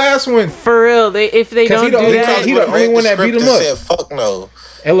come in the last one. For real. If they 'Cause don't he the do only that, cause he the Would've only read one that beat script him and up. Said, fuck no.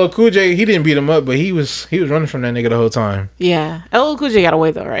 LL Cool J, he didn't beat him up, but he was running from that nigga the whole time. yeah. LL Cool J got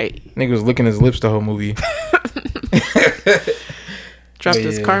away though, right? Nigga was licking his lips the whole movie. Dropped But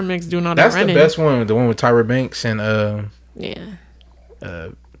his yeah. car mix doing all that That's running. the best one, the one with Tyra Banks and Yeah.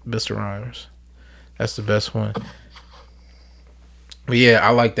 Busta Rhymes. That's the best one. But yeah, I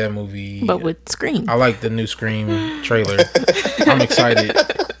like that movie. But with Scream. I like the new Scream trailer. I'm excited.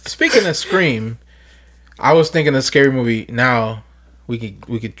 Speaking of Scream, I was thinking a scary movie. Now we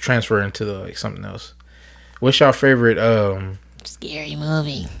could transfer into like something else. What's your favorite? Scary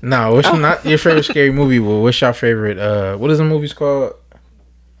movie. No, what's not your favorite scary movie? But what's your favorite? What is the movie's called?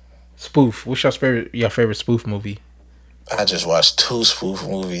 Spoof. What's your favorite spoof movie? I just watched 2 spoof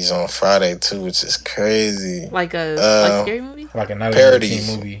movies on Friday too, which is crazy. Like a scary movie? Like another Parodies.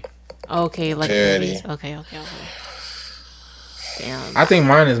 teen movie. Okay, like Parody. Okay. Damn. I think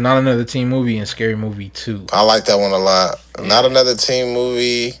mine is Not Another Teen Movie and Scary Movie 2. I like that one a lot. Not Another Teen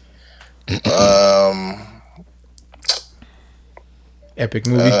Movie. Epic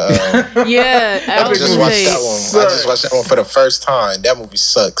movie. Yeah, I just watched that one. I just watched that one for the first time. That movie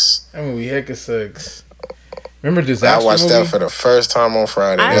sucks. That movie hecka sucks. Remember Disaster I watched movie? that for the first time on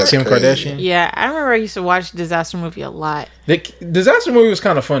Friday. That's Kim crazy. Kardashian? Yeah, I remember I used to watch Disaster Movie a lot. The Disaster movie was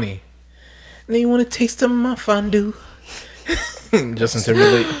kind of funny. Now you want to taste of my fondue? Justin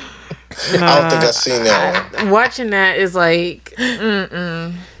Timberlake. I don't think I've seen that one. Watching that is like,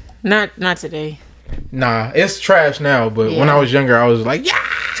 not today. Nah, it's trash now, but when I was younger, I was like, yeah!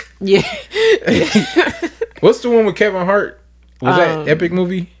 Yeah. What's the one with Kevin Hart? Was that Epic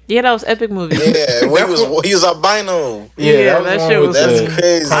movie? Yeah, that was Epic Movie. Yeah, when he was albino. Yeah, that the one shit with was the That's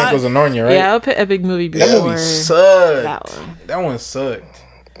crazy. Chronicles of Narnia, right? Yeah, I'll put Epic Movie before That movie sucked. that one. That one sucked.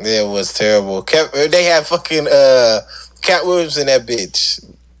 Yeah, it was terrible. They had fucking Cat Williams in that bitch.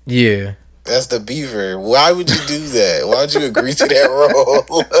 Yeah. That's the beaver. Why would you do that? Why would you agree to that role?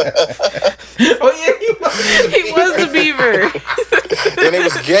 Oh yeah, He was the beaver. And it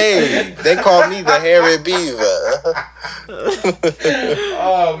was gay. They called me the hairy beaver.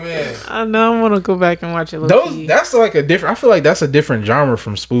 Oh man. I know. I want to go back and watch it. That's like a different. I feel like that's a different genre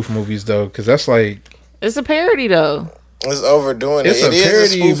from spoof movies though, because that's like It's a parody though. It's overdoing It's it. a It parody,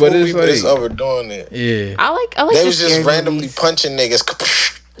 is a spoof but movie, it's but it's like- overdoing it. yeah, I like. They the was just scary randomly movies. punching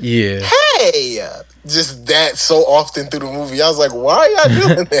niggas. yeah. Hey, just that so often through the movie. I was like, why are y'all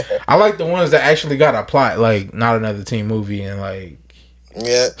doing that? I like the ones that actually got a plot, like Not Another Teen Movie and like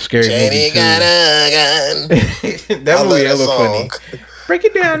Yeah, Scary Janie Movie too. got a gun. that I movie love hella that funny. song. Break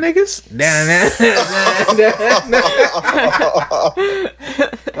it down, niggas. Down.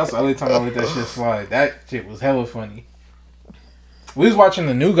 That's the only time I let that shit slide. That shit was hella funny. We was watching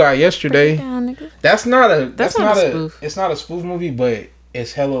The New Guy yesterday. Down, nigga. That's not a. That's That's not not a a. spoof. It's not a spoof movie, but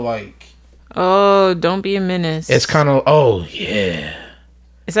it's hella like. Oh, Don't Be a Menace. It's kind of. Oh yeah,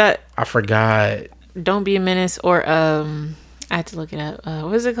 Is that I forgot. Don't Be a Menace or I had to look it up.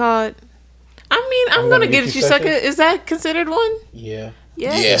 What is it called? I mean, I'm gonna give it you, sucker. Is that considered one? Yeah.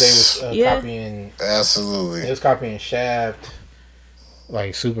 Yeah. Yes. They was Yeah. copying. Absolutely. They was copying Shaft,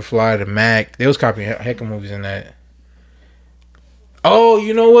 like Superfly, the Mac. They was copying heck of movies in that. Oh,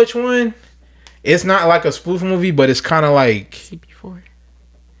 you know which one? It's not like a spoof movie, but it's kind of like CB4.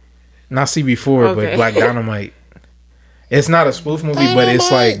 not CB4, Okay. but Black Dynamite. It's not a spoof movie, but it's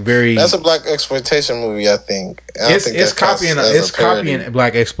like very. That's a black exploitation movie, I think. I don't It's think it's that counts copying as a it's parody. copying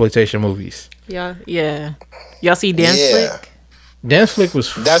black exploitation movies. Yeah. Yeah. Y'all see Dance Yeah. Flick? Dance Flick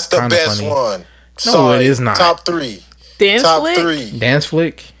was That's the kinda best funny. one. No, Sorry, it is not. Top 3. Dance Top Flick? 3. Dance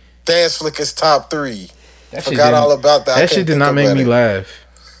Flick. Dance Flick is top 3. That shit Forgot didn't- all about that. I That shit can't did think not make about me it. laugh.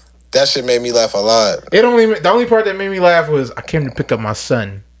 That shit made me laugh a lot. The only part that made me laugh was I came to pick up my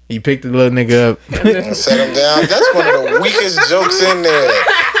son. He picked the little nigga up. And set him down. That's one of the weakest jokes in there.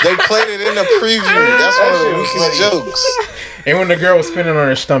 They played it in the preview. That's one of the weakest jokes. And when the girl was spinning on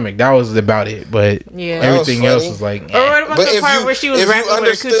her stomach, that was about it. But Yeah. everything That was else funny. was like, Or what about But the part where she was if rapping you with her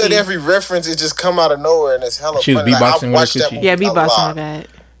understood coochie? every reference, it just come out of nowhere and it's hella She was funny. Like, beatboxing I with her watched that coochie. movie Yeah, a beatboxing lot. with that.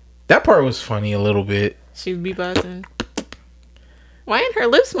 that part was funny a little bit. She was beatboxing. Why ain't her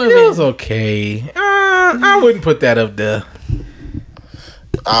lips It was moving? okay. I wouldn't put that up there.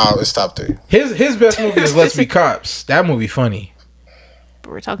 Oh, it's top 3. His best movie is Let's Be Cops. That movie funny.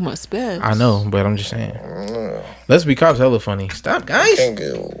 But we're talking about Spence. I know, but I'm just saying. Let's Be Cops hella funny. Stop, guys. Can't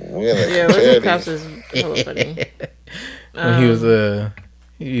go. We're like Yeah, parody. Let's Cops is hella funny. When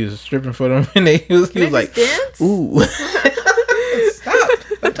he was stripping for them, and he was Can I like, just dance? "Ooh, stop!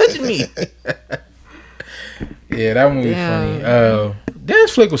 Stop touching me." Yeah, that movie Damn. funny.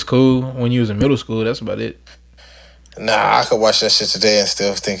 Dance Flick was cool when you was in middle school. That's about it. Nah, I could watch that shit today and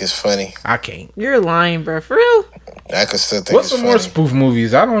still think it's funny. I can't. You're lying, bro. For real? I could still think What's it's some funny. more spoof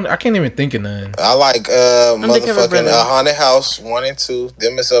movies? I can't even think of none. I like Undercover motherfucking Brother. Haunted House 1 and 2.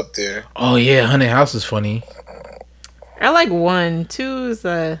 Them is up there. Oh yeah, Haunted House is funny. I like 1. 2 is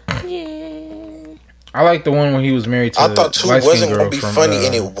yeah. I like the one when he was married to I thought 2 light-skinned wasn't girl gonna be from, funny,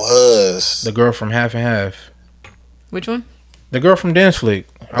 and it was. the girl from Half and Half. Which one? The girl from Dance Flick.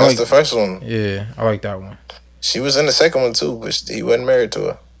 I That's like. the first one. Yeah, I like that one. She was in the second one too, but he wasn't married to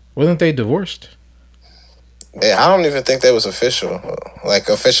her. Wasn't they divorced? Yeah, I don't even think that was official. Like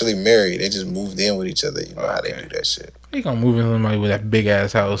officially married. They just moved in with each other. You know how they do that shit. He gonna move in somebody with that big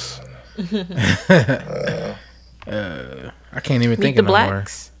ass house. I can't even Meet think the of no more.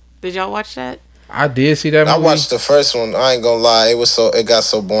 Blacks. Did y'all watch that? I did see that movie. I watched the first one. I ain't gonna lie, it got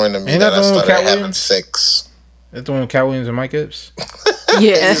so boring to me that I started having sex. That's the one with Cat Williams and Mike Epps?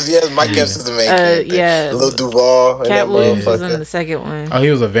 Yeah. Yes, Mike Epps is the main character. Yeah. Lil Duval. Cat Williams was in the second one. Oh,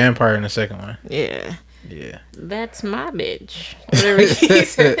 he was a vampire in the second one. Yeah. Yeah. That's my bitch. Whatever he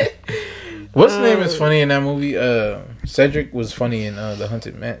said. What's the name is funny in that movie? Cedric was funny in the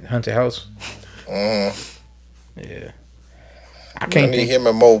Haunted House. Yeah. I can't need him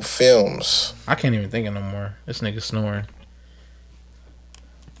in more films. I can't even think of no more. This nigga snoring.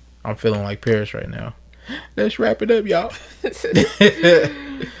 I'm feeling like Paris right now. Let's wrap it up, y'all.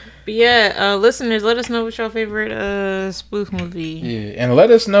 But yeah, listeners, let us know what your favorite spoof movie. Yeah, and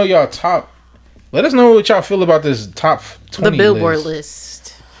let us know Let us know what y'all feel about this top 20 the Billboard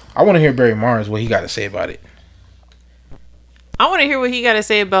list. I want to hear Barry Mars, what he got to say about it. I want to hear what he got to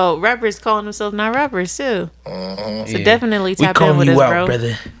say about rappers calling themselves not rappers too. So definitely tap in with us, bro.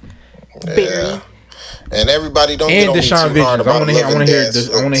 Brother. Yeah. And everybody don't get on me too Deshaun hard Visions. about I want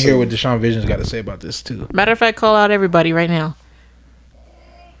to hear what Deshaun Visions got to say about this too. Matter of fact, call out everybody right now.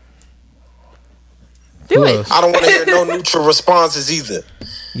 Do it. I don't want to hear no neutral responses either.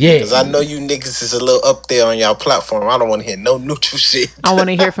 Yeah. Because I know you niggas is a little up there on y'all platform. I don't want to hear no neutral shit. I want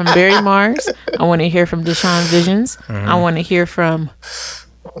to hear from Barry Mars. I want to hear from Deshaun Visions. I want to hear from...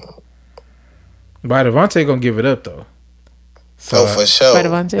 But Devontae gonna give it up though. So, for sure. By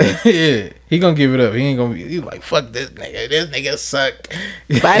Devontae. Yeah, he gonna give it up. He ain't gonna be. He's like, fuck this nigga. This nigga suck.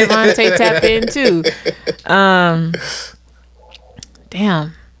 By Devontae tap in too.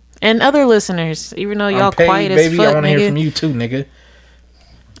 Damn. And other listeners, even though y'all paid, quiet baby, as fuck, I want to nigga. hear from you too, nigga.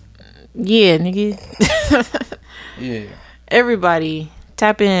 Yeah, nigga. Yeah. Everybody,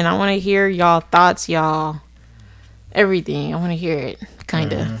 tap in. I want to hear y'all thoughts, y'all. Everything. I want to hear it.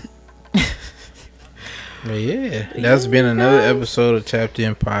 Kinda. But yeah, that's been another episode of Tapped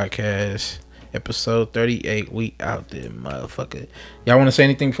In Podcast, episode 38. We out there, motherfucker. Y'all want to say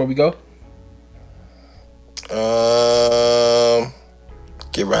anything before we go?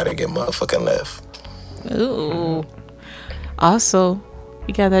 Get right and get motherfucking left. Ooh. Also,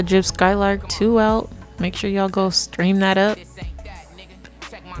 we got that Drip Skylark 2 out. Make sure y'all go stream that up.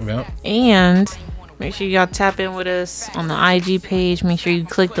 Yep. And make sure y'all tap in with us on the IG page. Make sure you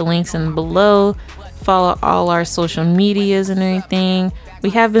click the links in below. Follow all our social medias and everything.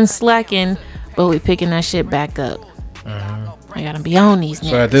 We have been slacking, but we picking that shit back up. I gotta be on these niggas.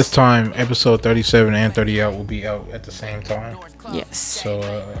 So at this time, episode 37 and 30 out will be out at the same time. Yes. So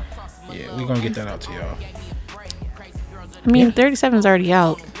yeah, we gonna get that out to y'all. I mean, 37's already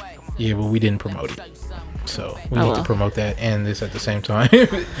out. Yeah, but we didn't promote it. So we Oh, need well. to promote that and this at the same time.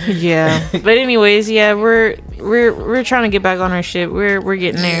 Yeah. But anyways, yeah, we're trying to get back on our shit. We're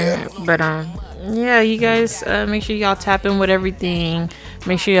getting there. But yeah, you guys make sure y'all tap in with everything.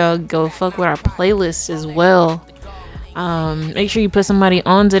 Make sure y'all go fuck with our playlist as well. Make sure you put somebody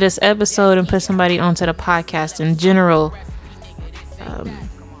onto this episode and put somebody onto the podcast in general.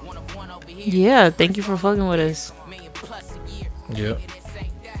 Yeah, thank you for fucking with us. Yep.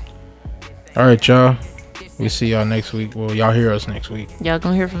 All right, y'all. We see y'all next week. Well, y'all hear us next week. Y'all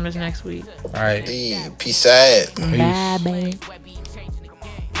gonna hear from us next week. All right. Hey, peace out. Bye, babe.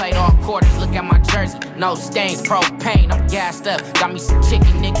 Played all quarters, look at my jersey. No stains, propane, I'm gassed up. Got me some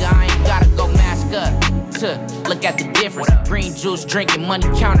chicken, nigga, I ain't gotta go mask up. Look at the difference. Green juice drinking, money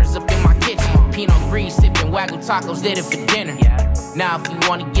counters up in my kitchen. Pinot Gris sipping, Wagyu tacos, did it for dinner. Now if you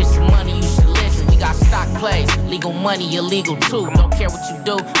wanna get some money, you should listen. We got stock plays, legal money, illegal too. Don't care what you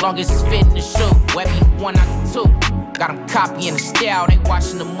do, long as it's fit in the shoe. Webby, one out the two. Got them copying the style, they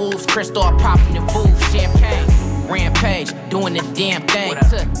watching the moves. Crystal popping the booth, champagne. Rampage, doing the damn thing.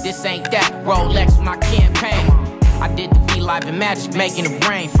 This ain't that, Rolex with my campaign. I did the V Live and Magic, making it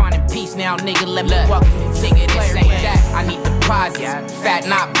rain. Finding peace now, nigga, let me welcome you. Nigga, this ain't that, I need deposits. Fat,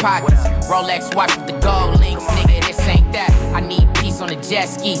 not pockets. Rolex watch with the gold links. Nigga, this ain't that, I need peace on the jet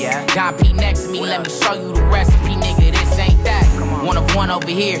ski. Don P next to me, let me show you the recipe. Nigga, this ain't that. One of one over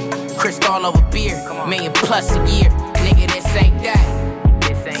here, Crystal over beer. $1 million plus a year. Nigga, this ain't that.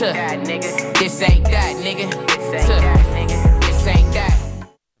 This ain't that, nigga. This ain't that, nigga.